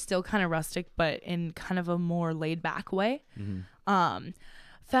still kind of rustic, but in kind of a more laid back way.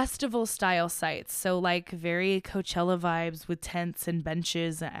 Festival style sites, so like very Coachella vibes with tents and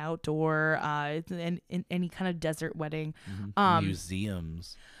benches and outdoor and any kind of desert wedding.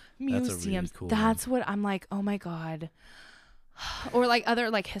 Museums. That's really cool. That's what I'm like, oh my god. Or like other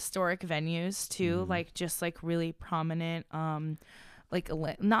like historic venues too, like just like really prominent like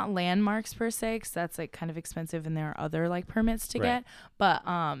not landmarks per se, because that's like kind of expensive and there are other like permits to get, but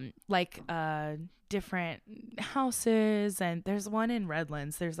like different houses. And there's one in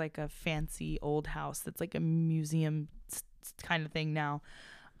Redlands, there's like a fancy old house that's like a museum kind of thing now.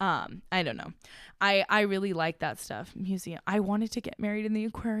 I don't know. I really like that stuff. Museum. I wanted to get married in the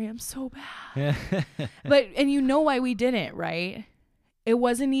aquarium so bad. And you know why we didn't, right? It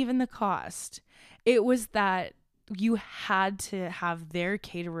wasn't even the cost. It was that you had to have their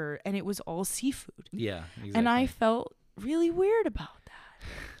caterer and it was all seafood. Yeah, exactly. And I felt really weird about that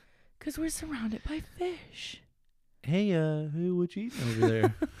because we're surrounded by fish. Hey, what you eating over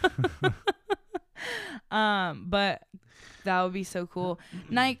there? But that would be so cool.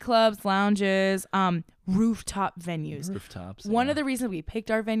 Nightclubs, lounges, rooftop venues. Rooftops. One of the reasons we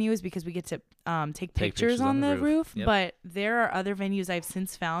picked our venue is because we get to take pictures on the roof. Yep. But there are other venues I've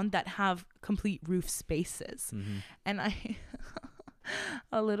since found that have complete roof spaces. And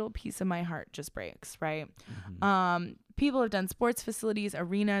a little piece of my heart just breaks, right? People have done sports facilities,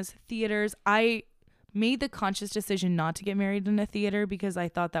 arenas, theaters. I made the conscious decision not to get married in a theater because I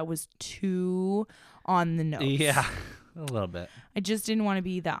thought that was too on the nose. Yeah, a little bit. I just didn't want to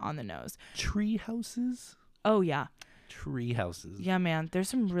be that on the nose. Tree houses? Oh, yeah. Tree houses. Yeah, man. There's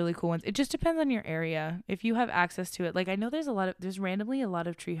some really cool ones. It just depends on your area. If you have access to it. Like, I know there's randomly a lot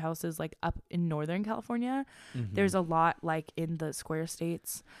of tree houses like up in Northern California. There's a lot like in the Square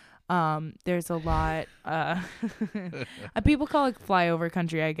States. There's a lot. People call it flyover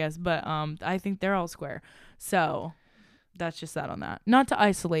country, I guess, but I think they're all square. So that's just that on that. Not to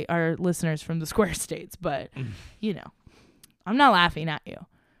isolate our listeners from the square states, but you know, I'm not laughing at you.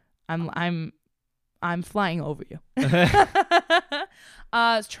 I'm flying over you.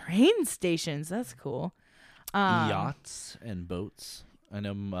 Train stations. That's cool. Yachts and boats. I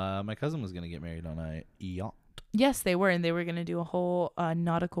know my cousin was going to get married on a yacht. Yes, they were, and they were going to do a whole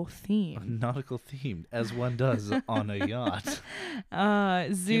nautical theme. Nautical themed, as one does on a yacht. Zoos.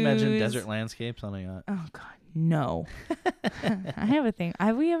 Can you imagine desert landscapes on a yacht? Oh, God, no. I have a thing.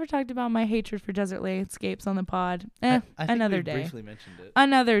 Have we ever talked about my hatred for desert landscapes on the pod? I think another we day. briefly mentioned it.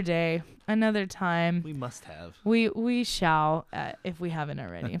 Another day. Another time. We must have. We shall, if we haven't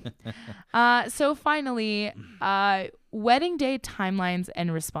already. So finally, wedding day timelines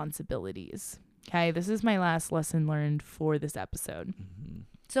and responsibilities. Okay, this is my last lesson learned for this episode. Mm-hmm.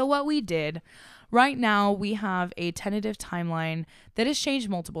 So what we did, right now we have a tentative timeline that has changed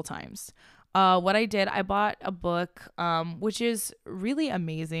multiple times. What I did, I bought a book, which is really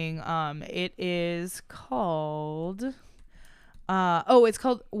amazing. It is called... it's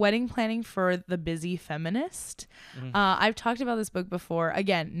called Wedding Planning for the Busy Feminist. Mm-hmm. I've talked about this book before.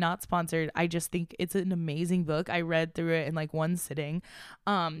 Again, not sponsored. I just think it's an amazing book. I read through it in like one sitting,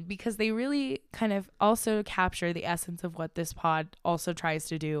 because they really kind of also capture the essence of what this pod also tries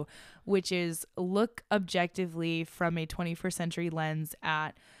to do, which is look objectively from a 21st century lens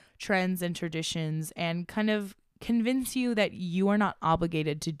at trends and traditions and kind of convince you that you are not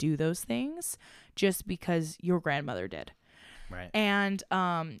obligated to do those things just because your grandmother did. Right. And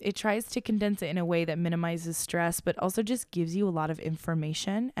it tries to condense it in a way that minimizes stress, but also just gives you a lot of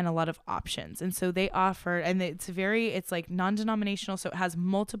information and a lot of options. And so they offer, and it's like non-denominational. So it has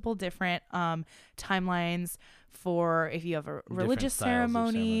multiple different timelines for if you have a religious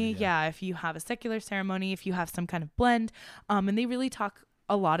ceremony. Yeah. If you have a secular ceremony, if you have some kind of blend. And they really talk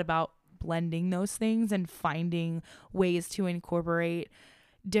a lot about blending those things and finding ways to incorporate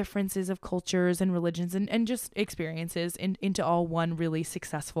differences of cultures and religions and just experiences into all one really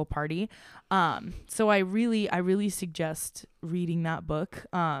successful party. So I really suggest reading that book.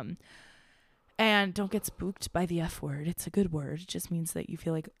 And don't get spooked by the F word. It's a good word. It just means that you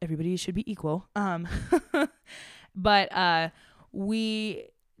feel like everybody should be equal. But we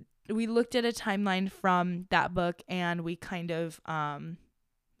looked at a timeline from that book and we kind of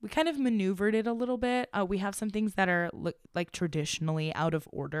maneuvered it a little bit. We have some things that are like traditionally out of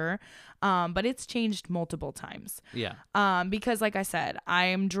order, but it's changed multiple times. Yeah. Because like I said, I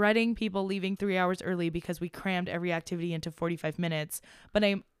am dreading people leaving 3 hours early because we crammed every activity into 45 minutes. But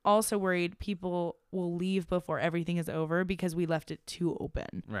I'm also worried people will leave before everything is over because we left it too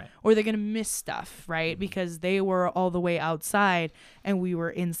open. Right. Or they're going to miss stuff, right? Because they were all the way outside and we were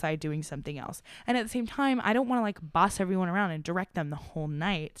inside doing something else. And at the same time, I don't want to like boss everyone around and direct them the whole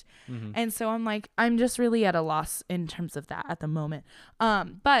night. Mm-hmm. And so I'm just really at a loss in terms of that at the moment.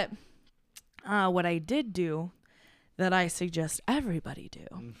 But what I did do that I suggest everybody do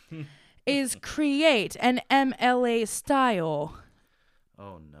is create an MLA style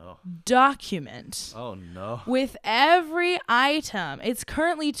document. Oh no. With every item. It's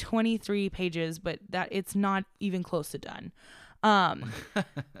currently 23 pages, but that it's not even close to done.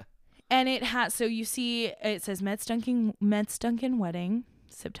 And it has, so you see it says Metz Duncan wedding,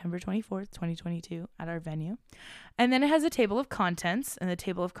 September 24th, 2022 at our venue. And then it has a table of contents, and the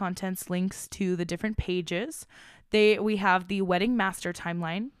table of contents links to the different pages. We have the wedding master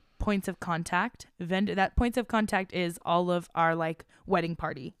timeline, points of contact, vendor. That points of contact is all of our like wedding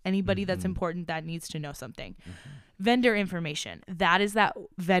party. Anybody that's important that needs to know something. Vendor information. That is that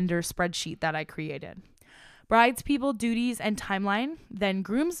vendor spreadsheet that I created. Bride's people duties and timeline. Then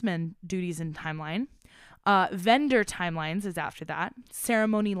groomsmen duties and timeline. Vendor timelines is after that.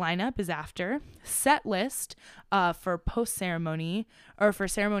 Ceremony lineup is after. Set list for post-ceremony or for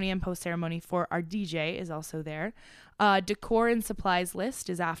ceremony and post-ceremony for our DJ is also there. Decor and supplies list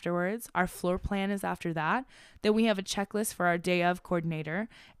is afterwards. Our floor plan is after that. Then we have a checklist for our day of coordinator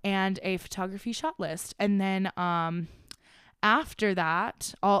and a photography shot list. And then after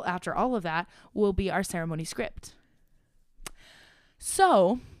all of that will be our ceremony script.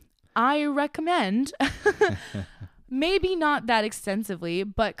 So I recommend maybe not that extensively,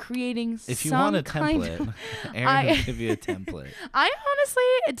 but creating if you some want a template, Erin will give you a template. I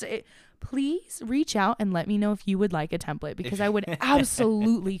honestly, please reach out and let me know if you would like a template because I would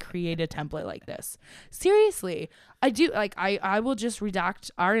absolutely create a template like this. Seriously, I do. Like I will just redact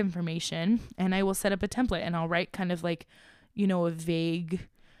our information and I will set up a template and I'll write kind of like, a vague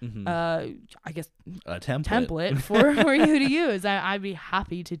I guess a template for you to use. I'd be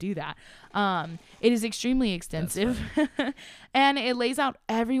happy to do that. It is extremely extensive and it lays out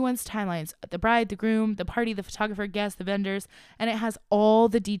everyone's timelines, the bride, the groom, the party, the photographer, guests, the vendors, and it has all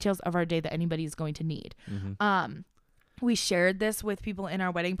the details of our day that anybody is going to need. We shared this with people in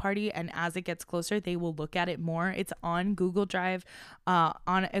our wedding party, and as it gets closer, they will look at it more. It's on Google Drive,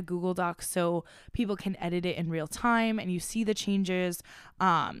 on a Google Doc, so people can edit it in real time, and you see the changes.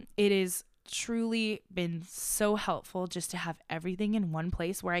 It is truly been so helpful just to have everything in one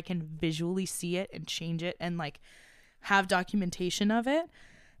place where I can visually see it and change it and like have documentation of it.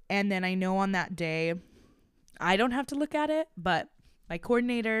 And then I know on that day, I don't have to look at it, but my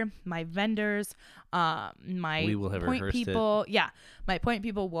coordinator, my vendors, my point people. Yeah, my point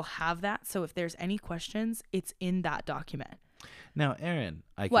people will have that. So if there's any questions, it's in that document. Now, Erin,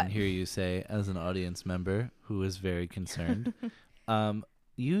 I can hear you say, as an audience member who is very concerned,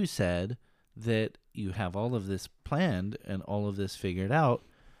 you said that you have all of this planned and all of this figured out.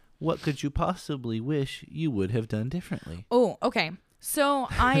 What could you possibly wish you would have done differently? Oh, okay. So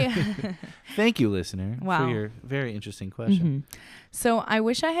I thank you, listener, for your very interesting question. So I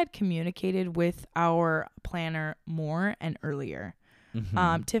wish I had communicated with our planner more and earlier.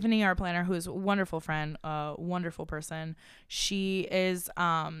 Tiffany, our planner, who is a wonderful friend, a wonderful person. She is,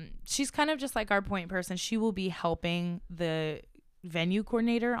 she's kind of just like our point person. She will be helping the venue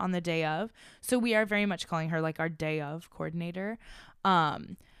coordinator on the day of. So we are very much calling her like our day of coordinator.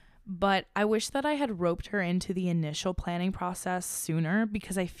 But I wish that I had roped her into the initial planning process sooner,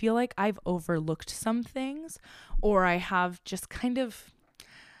 because I feel like I've overlooked some things, or I have just kind of,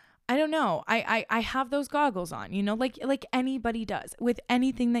 I don't know. I have those goggles on, you know, like anybody does with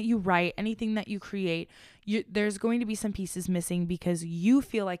anything that you write, anything that you create. There's going to be some pieces missing because you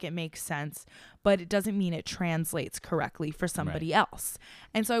feel like it makes sense, but it doesn't mean it translates correctly for somebody else.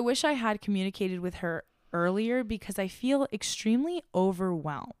 And so I wish I had communicated with her earlier, because I feel extremely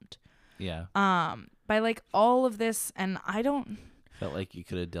overwhelmed. Yeah. By like all of this, and I don't felt like you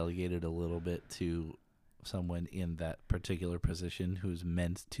could have delegated a little bit to someone in that particular position who's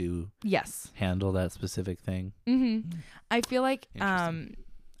meant to handle that specific thing. I feel like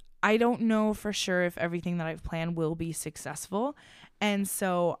I don't know for sure if everything that I've planned will be successful, and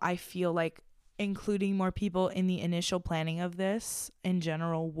so I feel like including more people in the initial planning of this in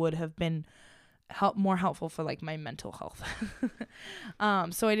general would have been more helpful for like my mental health.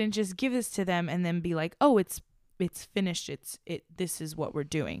 So I didn't just give this to them and then be like, oh, it's finished. This is what we're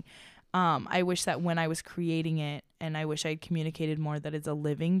doing. I wish that when I was creating it, and I wish I'd communicated more that it's a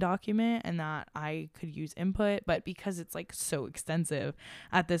living document and that I could use input, but because it's like so extensive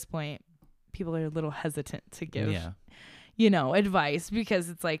at this point, people are a little hesitant to give advice, because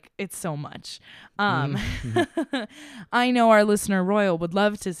it's like, it's so much. I know our listener Royal would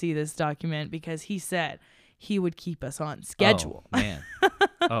love to see this document, because he said he would keep us on schedule. Oh, man.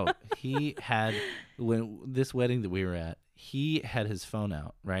 He had, when this wedding that we were at, he had his phone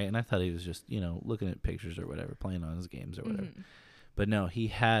out, right? And I thought he was just, looking at pictures or whatever, playing on his games or whatever. But no, he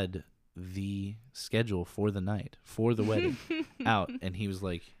had the schedule for the night, for the wedding out. And he was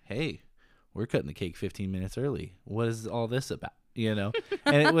like, hey, we're cutting the cake 15 minutes early. What is all this about? And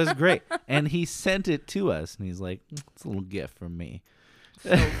it was great. And he sent it to us, and he's like, it's a little gift from me.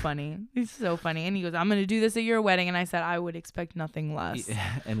 So funny. He's so funny. And he goes, I'm going to do this at your wedding. And I said, I would expect nothing less.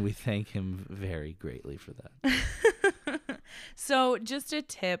 Yeah, and we thank him very greatly for that. So just a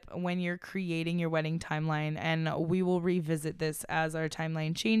tip when you're creating your wedding timeline, and we will revisit this as our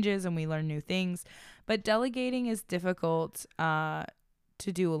timeline changes and we learn new things, but delegating is difficult to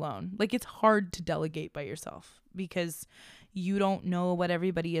do alone. Like, it's hard to delegate by yourself, because you don't know what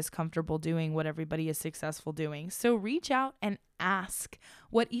everybody is comfortable doing, what everybody is successful doing. So reach out and ask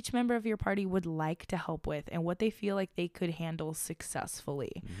what each member of your party would like to help with and what they feel like they could handle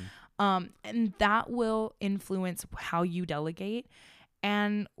successfully. And that will influence how you delegate,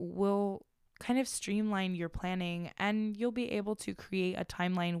 and will kind of streamline your planning, and you'll be able to create a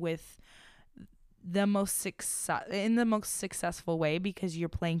timeline with the most successful way, because you're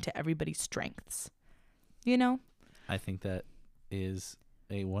playing to everybody's strengths. I think that is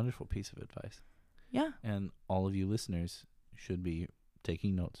a wonderful piece of advice. Yeah. And all of you listeners should be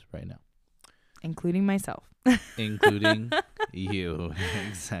taking notes right now. Including myself. Including you.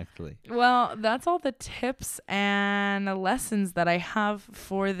 Exactly. Well, that's all the tips and lessons that I have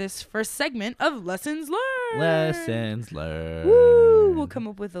for this first segment of Lessons Learned. Lessons Learned. Woo! We'll come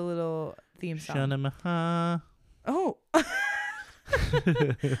up with a little theme song. Oh.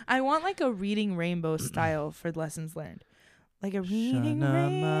 I want like a Reading Rainbow style for Lessons Learned. Like a Reading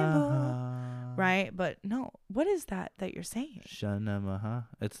Rainbow. right? But no, what is that you're saying? Shanamaha.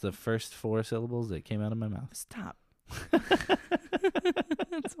 It's the first 4 syllables that came out of my mouth. Stop.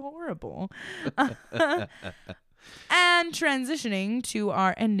 It's horrible. And transitioning to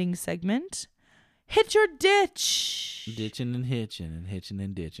our ending segment, hit your ditch. Ditching and hitching and hitching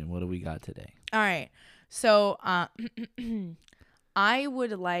and ditching. What do we got today? All right. So I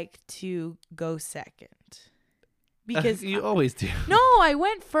would like to go second. Because you always do. No, I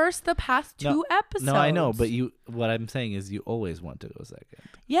went first the past 2 episodes. No, I know, but what I'm saying is you always want to go second.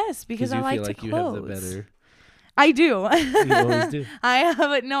 Yes, because I like feel to like close. You have the better. I do. You always do. I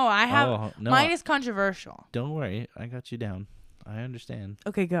have it. No, I have. Oh, no, mine is controversial. Don't worry, I got you down. I understand.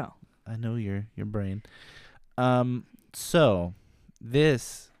 Okay, go. I know your brain. So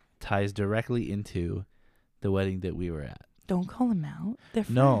this ties directly into the wedding that we were at. Don't call them out. They're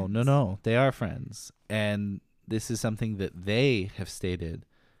friends. No. They are friends, and this is something that they have stated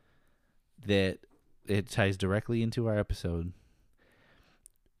that it ties directly into our episode.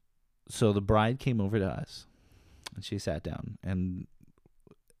 So the bride came over to us, and she sat down, and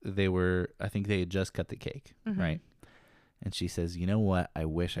I think they had just cut the cake, right? And she says, "You know what? I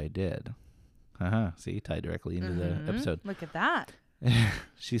wish I did." See, tied directly into the episode. Look at that.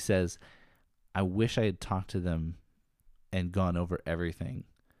 She says, "I wish I had talked to them and gone over everything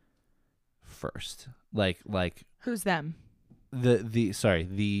first." Like Who's them?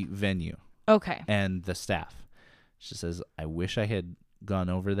 The venue. Okay. And the staff. She says, "I wish I had gone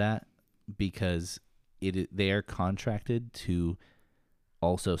over that because they are contracted to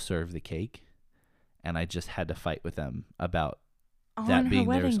also serve the cake, and I just had to fight with them about that being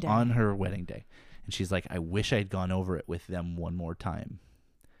theirs on her wedding day." And she's like, "I wish I'd gone over it with them one more time."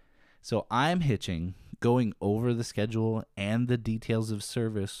 So I'm hitching going over the schedule and the details of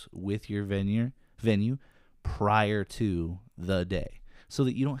service with your venue prior to the day, so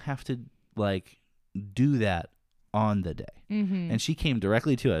that you don't have to do that on the day. And she came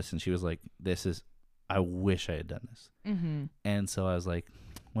directly to us and she was like, I wish I had done this. And so I was like,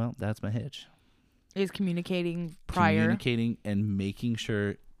 well, that's my hitch. Is communicating prior. Communicating and making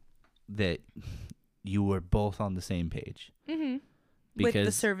sure that you were both on the same page. Because with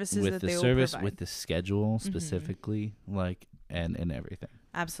the services with that the they service, will provide. with the schedule specifically, and everything.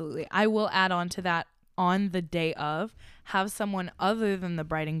 Absolutely. I will add on to that on the day of, have someone other than the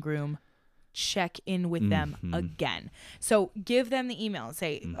bride and groom check in with them again. So give them the email and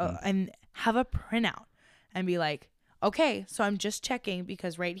say, and have a printout and be like, okay, so I'm just checking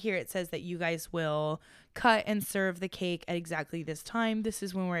because right here it says that you guys will cut and serve the cake at exactly this time. This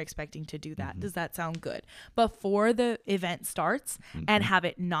is when we're expecting to do that. Does that sound good? Before the event starts, and have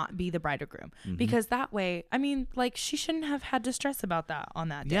it not be the bride or groom. Because that way, I mean, she shouldn't have had to stress about that on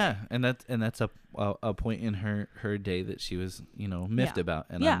that day. Yeah, and that's a point in her day that she was, miffed about.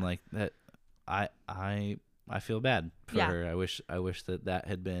 And I'm like, that I feel bad for her. I wish that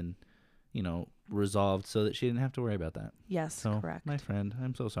had been, resolved so that she didn't have to worry about that. Yes, so, correct. My friend,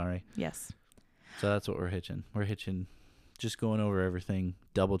 I'm so sorry. Yes. So that's what we're hitching. We're hitching, just going over everything,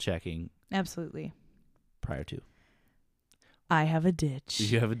 double checking. Absolutely. Prior to. I have a ditch.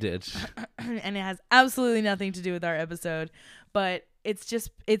 You have a ditch. And it has absolutely nothing to do with our episode, but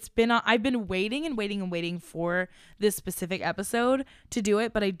I've been waiting and waiting and waiting for this specific episode to do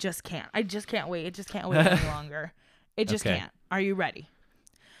it, but I just can't. I just can't wait. It just can't wait any longer. It just can't. Are you ready?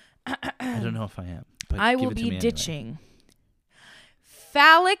 I don't know if I am. But I will be ditching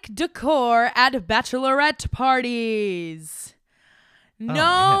phallic decor at bachelorette parties.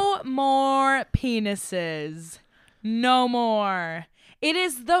 No more penises. No more. It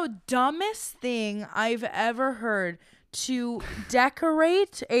is the dumbest thing I've ever heard to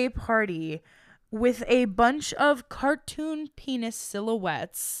decorate a party with a bunch of cartoon penis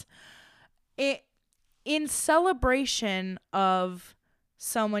silhouettes in celebration of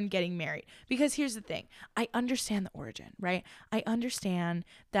someone getting married. Because here's the thing. I understand the origin, right? I understand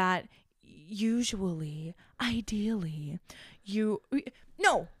that usually, ideally, you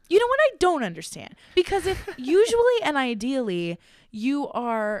know what I don't understand? Because if usually and ideally you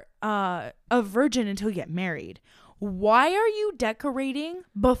are a virgin until you get married, why are you decorating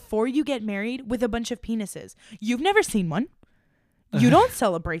before you get married with a bunch of penises? You've never seen one. You don't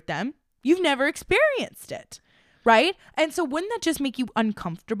celebrate them. You've never experienced it. Right? And so wouldn't that just make you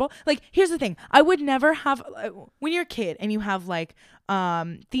uncomfortable? Here's the thing. I would never have, when you're a kid and you have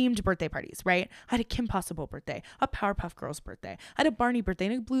themed birthday parties, right? I had a Kim Possible birthday, a Powerpuff Girls birthday, I had a Barney birthday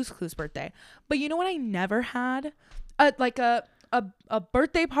and a Blue's Clues birthday. But you know what I never had? A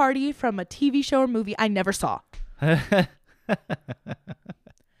birthday party from a TV show or movie I never saw. I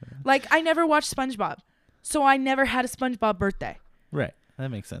never watched SpongeBob. So I never had a SpongeBob birthday. Right. That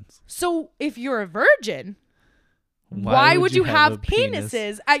makes sense. So if you're a virgin, why would you have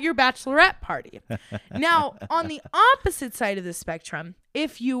penises at your bachelorette party? Now, on the opposite side of the spectrum,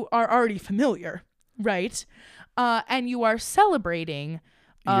 if you are already familiar, right, and you are celebrating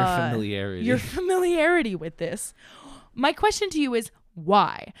your familiarity with this, my question to you is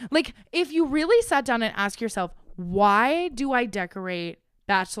why? Like, if you really sat down and asked yourself, why do I decorate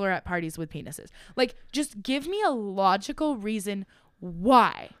bachelorette parties with penises? Like, just give me a logical reason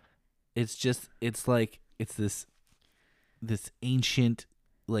why. It's this ancient,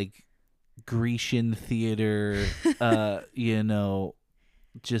 like, Grecian theater,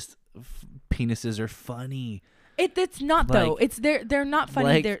 just penises are funny. It's not, like, though. It's they're not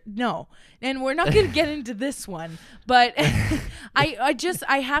funny. Like, no, and we're not gonna get into this one. But I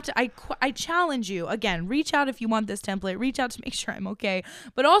challenge you again. Reach out if you want this template. Reach out to make sure I'm okay.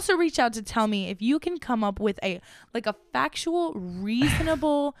 But also reach out to tell me if you can come up with a factual,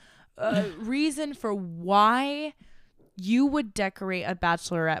 reasonable reason for why you would decorate a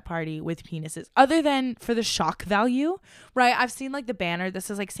bachelorette party with penises, other than for the shock value, right? I've seen like the banner that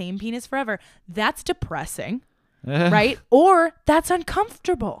says like same penis forever. That's depressing. Right? Or that's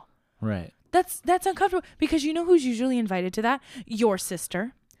uncomfortable. Right. That's uncomfortable because you know who's usually invited to that? Your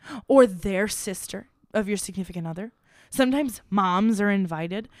sister or their sister of your significant other. Sometimes moms are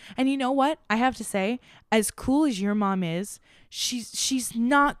invited. And you know what? I have to say, as cool as your mom is, she's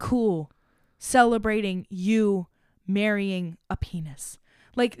not cool celebrating you marrying a penis.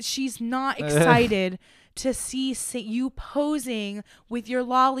 Like, she's not excited to see you posing with your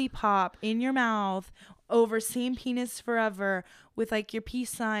lollipop in your mouth over same penis forever with like your peace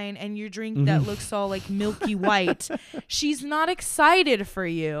sign and your drink that looks all like milky white. She's not excited for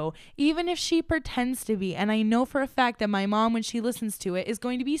you, even if she pretends to be. And I know for a fact that my mom, when she listens to it, is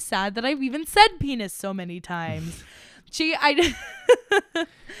going to be sad that I've even said penis so many times.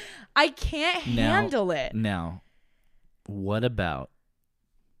 I can't handle it. Now, what about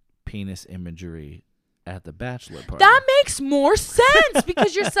penis imagery at the bachelor party? That makes more sense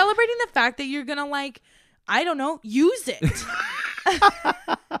because you're celebrating the fact that you're gonna, like, I don't know, use it.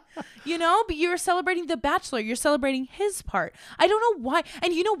 But you're celebrating the bachelor. You're celebrating his part. I don't know why.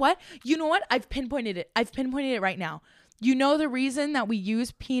 And you know what? I've pinpointed it right now. You know the reason that we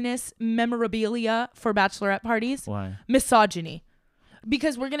use penis memorabilia for bachelorette parties? Why? Misogyny.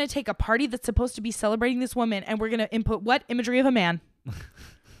 Because we're going to take a party that's supposed to be celebrating this woman and we're going to input what? Imagery of a man.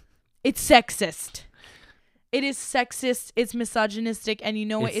 It's sexist. It is sexist. It's misogynistic. And you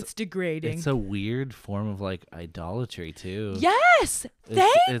know what? It's degrading. It's a weird form of like idolatry too. Yes.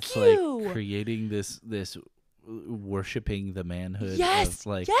 It's you. Like creating this worshiping the manhood. Yes. Of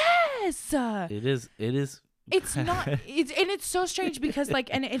like, yes. It is. It's not. It's so strange because like,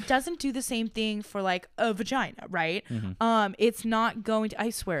 and it doesn't do the same thing for like a vagina, right? Mm-hmm. It's not going to. I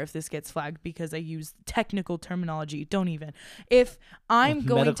swear, if this gets flagged because I use technical terminology, don't even. If I'm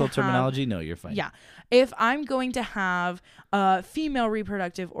going medical to terminology, no, you're fine. Yeah, if I'm going to have female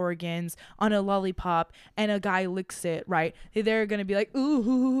reproductive organs on a lollipop and a guy licks it, right? They're gonna be like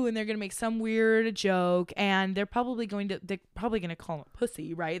ooh, and they're gonna make some weird joke, and they're probably gonna call him a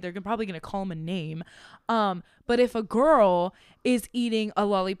pussy, right? They're probably gonna call him a name. But if a girl is eating a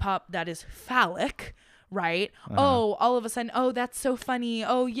lollipop that is phallic, right? Uh-huh. Oh, all of a sudden, oh, that's so funny.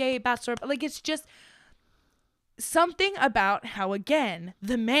 Oh, yay, bachelor. Like, it's just something about how, again,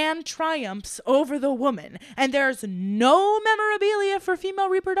 the man triumphs over the woman. And there's no memorabilia for female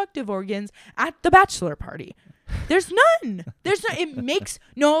reproductive organs at the bachelor party. There's none. It makes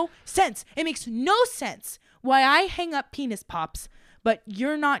no sense. It makes no sense why I hang up penis pops, but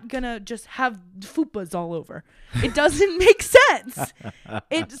you're not gonna just have fupas all over. It doesn't make sense.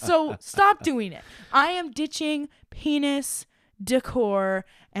 So stop doing it. I am ditching penis decor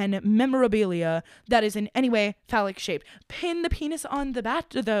and memorabilia that is in any way phallic shaped. Pin the penis on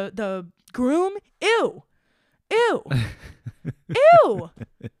the groom. Ew. Ew.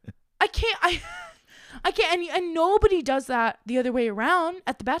 I can't. And nobody does that the other way around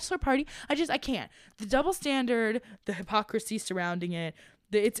at the bachelor party. I can't. The double standard, the hypocrisy surrounding it,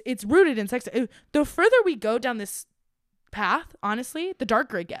 it's rooted in sex. The further we go down this path, honestly, the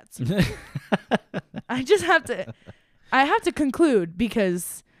darker it gets. I have to conclude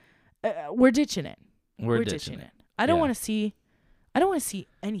because we're ditching it. We're ditching it. I don't want to see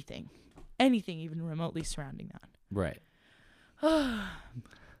anything even remotely surrounding that. Right.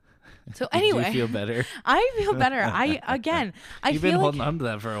 So anyway, do you feel better? I feel better. You've been holding on to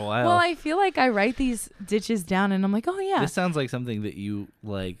that for a while. Well, I feel like I write these ditches down and I'm like, oh yeah. This sounds like something that you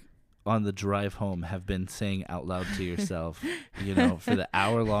like on the drive home have been saying out loud to yourself, for the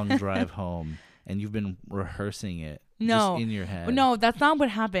hour-long drive home, and you've been rehearsing it No. Just in your head. No, that's not what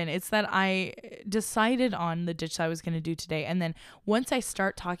happened. It's that I decided on the ditch I was going to do today. And then once I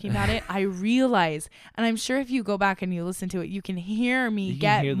start talking about it, I realize, and I'm sure if you go back and you listen to it, you can hear me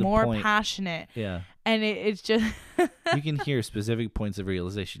get more passionate. Yeah. And it's just... You can hear specific points of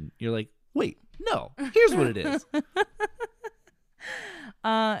realization. You're like, wait, no, here's what it is.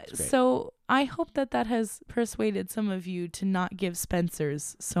 So I hope that has persuaded some of you to not give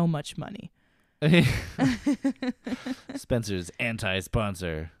Spencer's so much money. Spencer's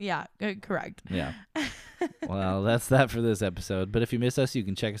anti-sponsor. Yeah, correct. Yeah. Well, that's that for this episode. But if you miss us, you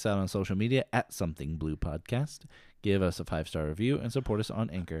can check us out on social media at Something Blue Podcast. Give us a 5-star review and support us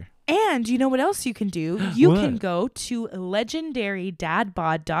on Anchor. And you know what else you can do? You can go to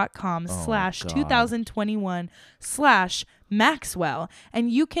legendarydadbod.com/2021/Maxwell,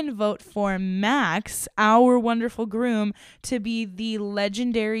 and you can vote for Max, our wonderful groom, to be the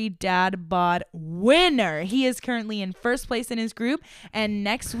legendary Dad Bod winner. He is currently in first place in his group, and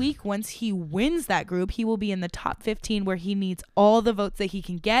next week, once he wins that group, he will be in the top 15 where he needs all the votes that he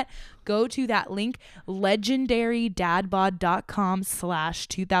can get. Go to that link,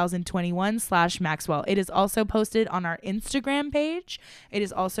 legendarydadbod.com/2021/Maxwell. It is also posted on our Instagram page. It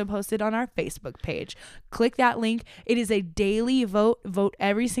is also posted on our Facebook page. Click that link. It is a daily vote. Vote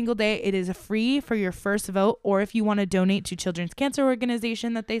every single day. It is free for your first vote, or if you want to donate to Children's Cancer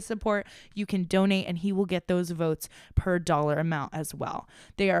Organization that they support, you can donate and he will get those votes per dollar amount as well.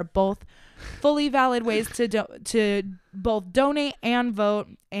 They are both fully valid ways to both donate and vote,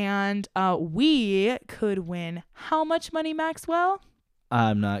 and we could win how much money, Maxwell?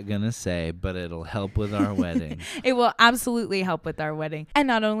 I'm not gonna say, but it'll help with our wedding. It will absolutely help with our wedding. And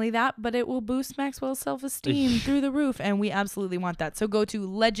not only that, but it will boost Maxwell's self-esteem through the roof, and we absolutely want that. So go to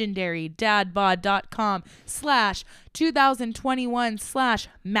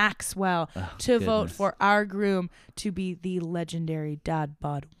legendarydadbod.com/2021/Maxwell to vote for our groom to be the legendary Dad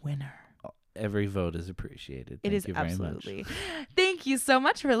Bod winner. Every vote is appreciated. Thank you very absolutely. much. Thank you so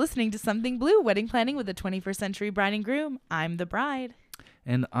much for listening to Something Blue, Wedding Planning with the 21st Century Bride and Groom. I'm the bride.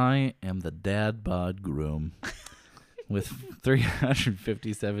 And I am the Dad Bod groom with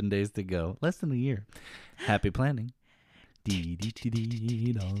 357 days to go. Less than a year. Happy planning. This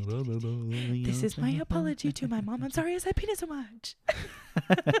is my apology to my mom. I'm sorry I said penis so much.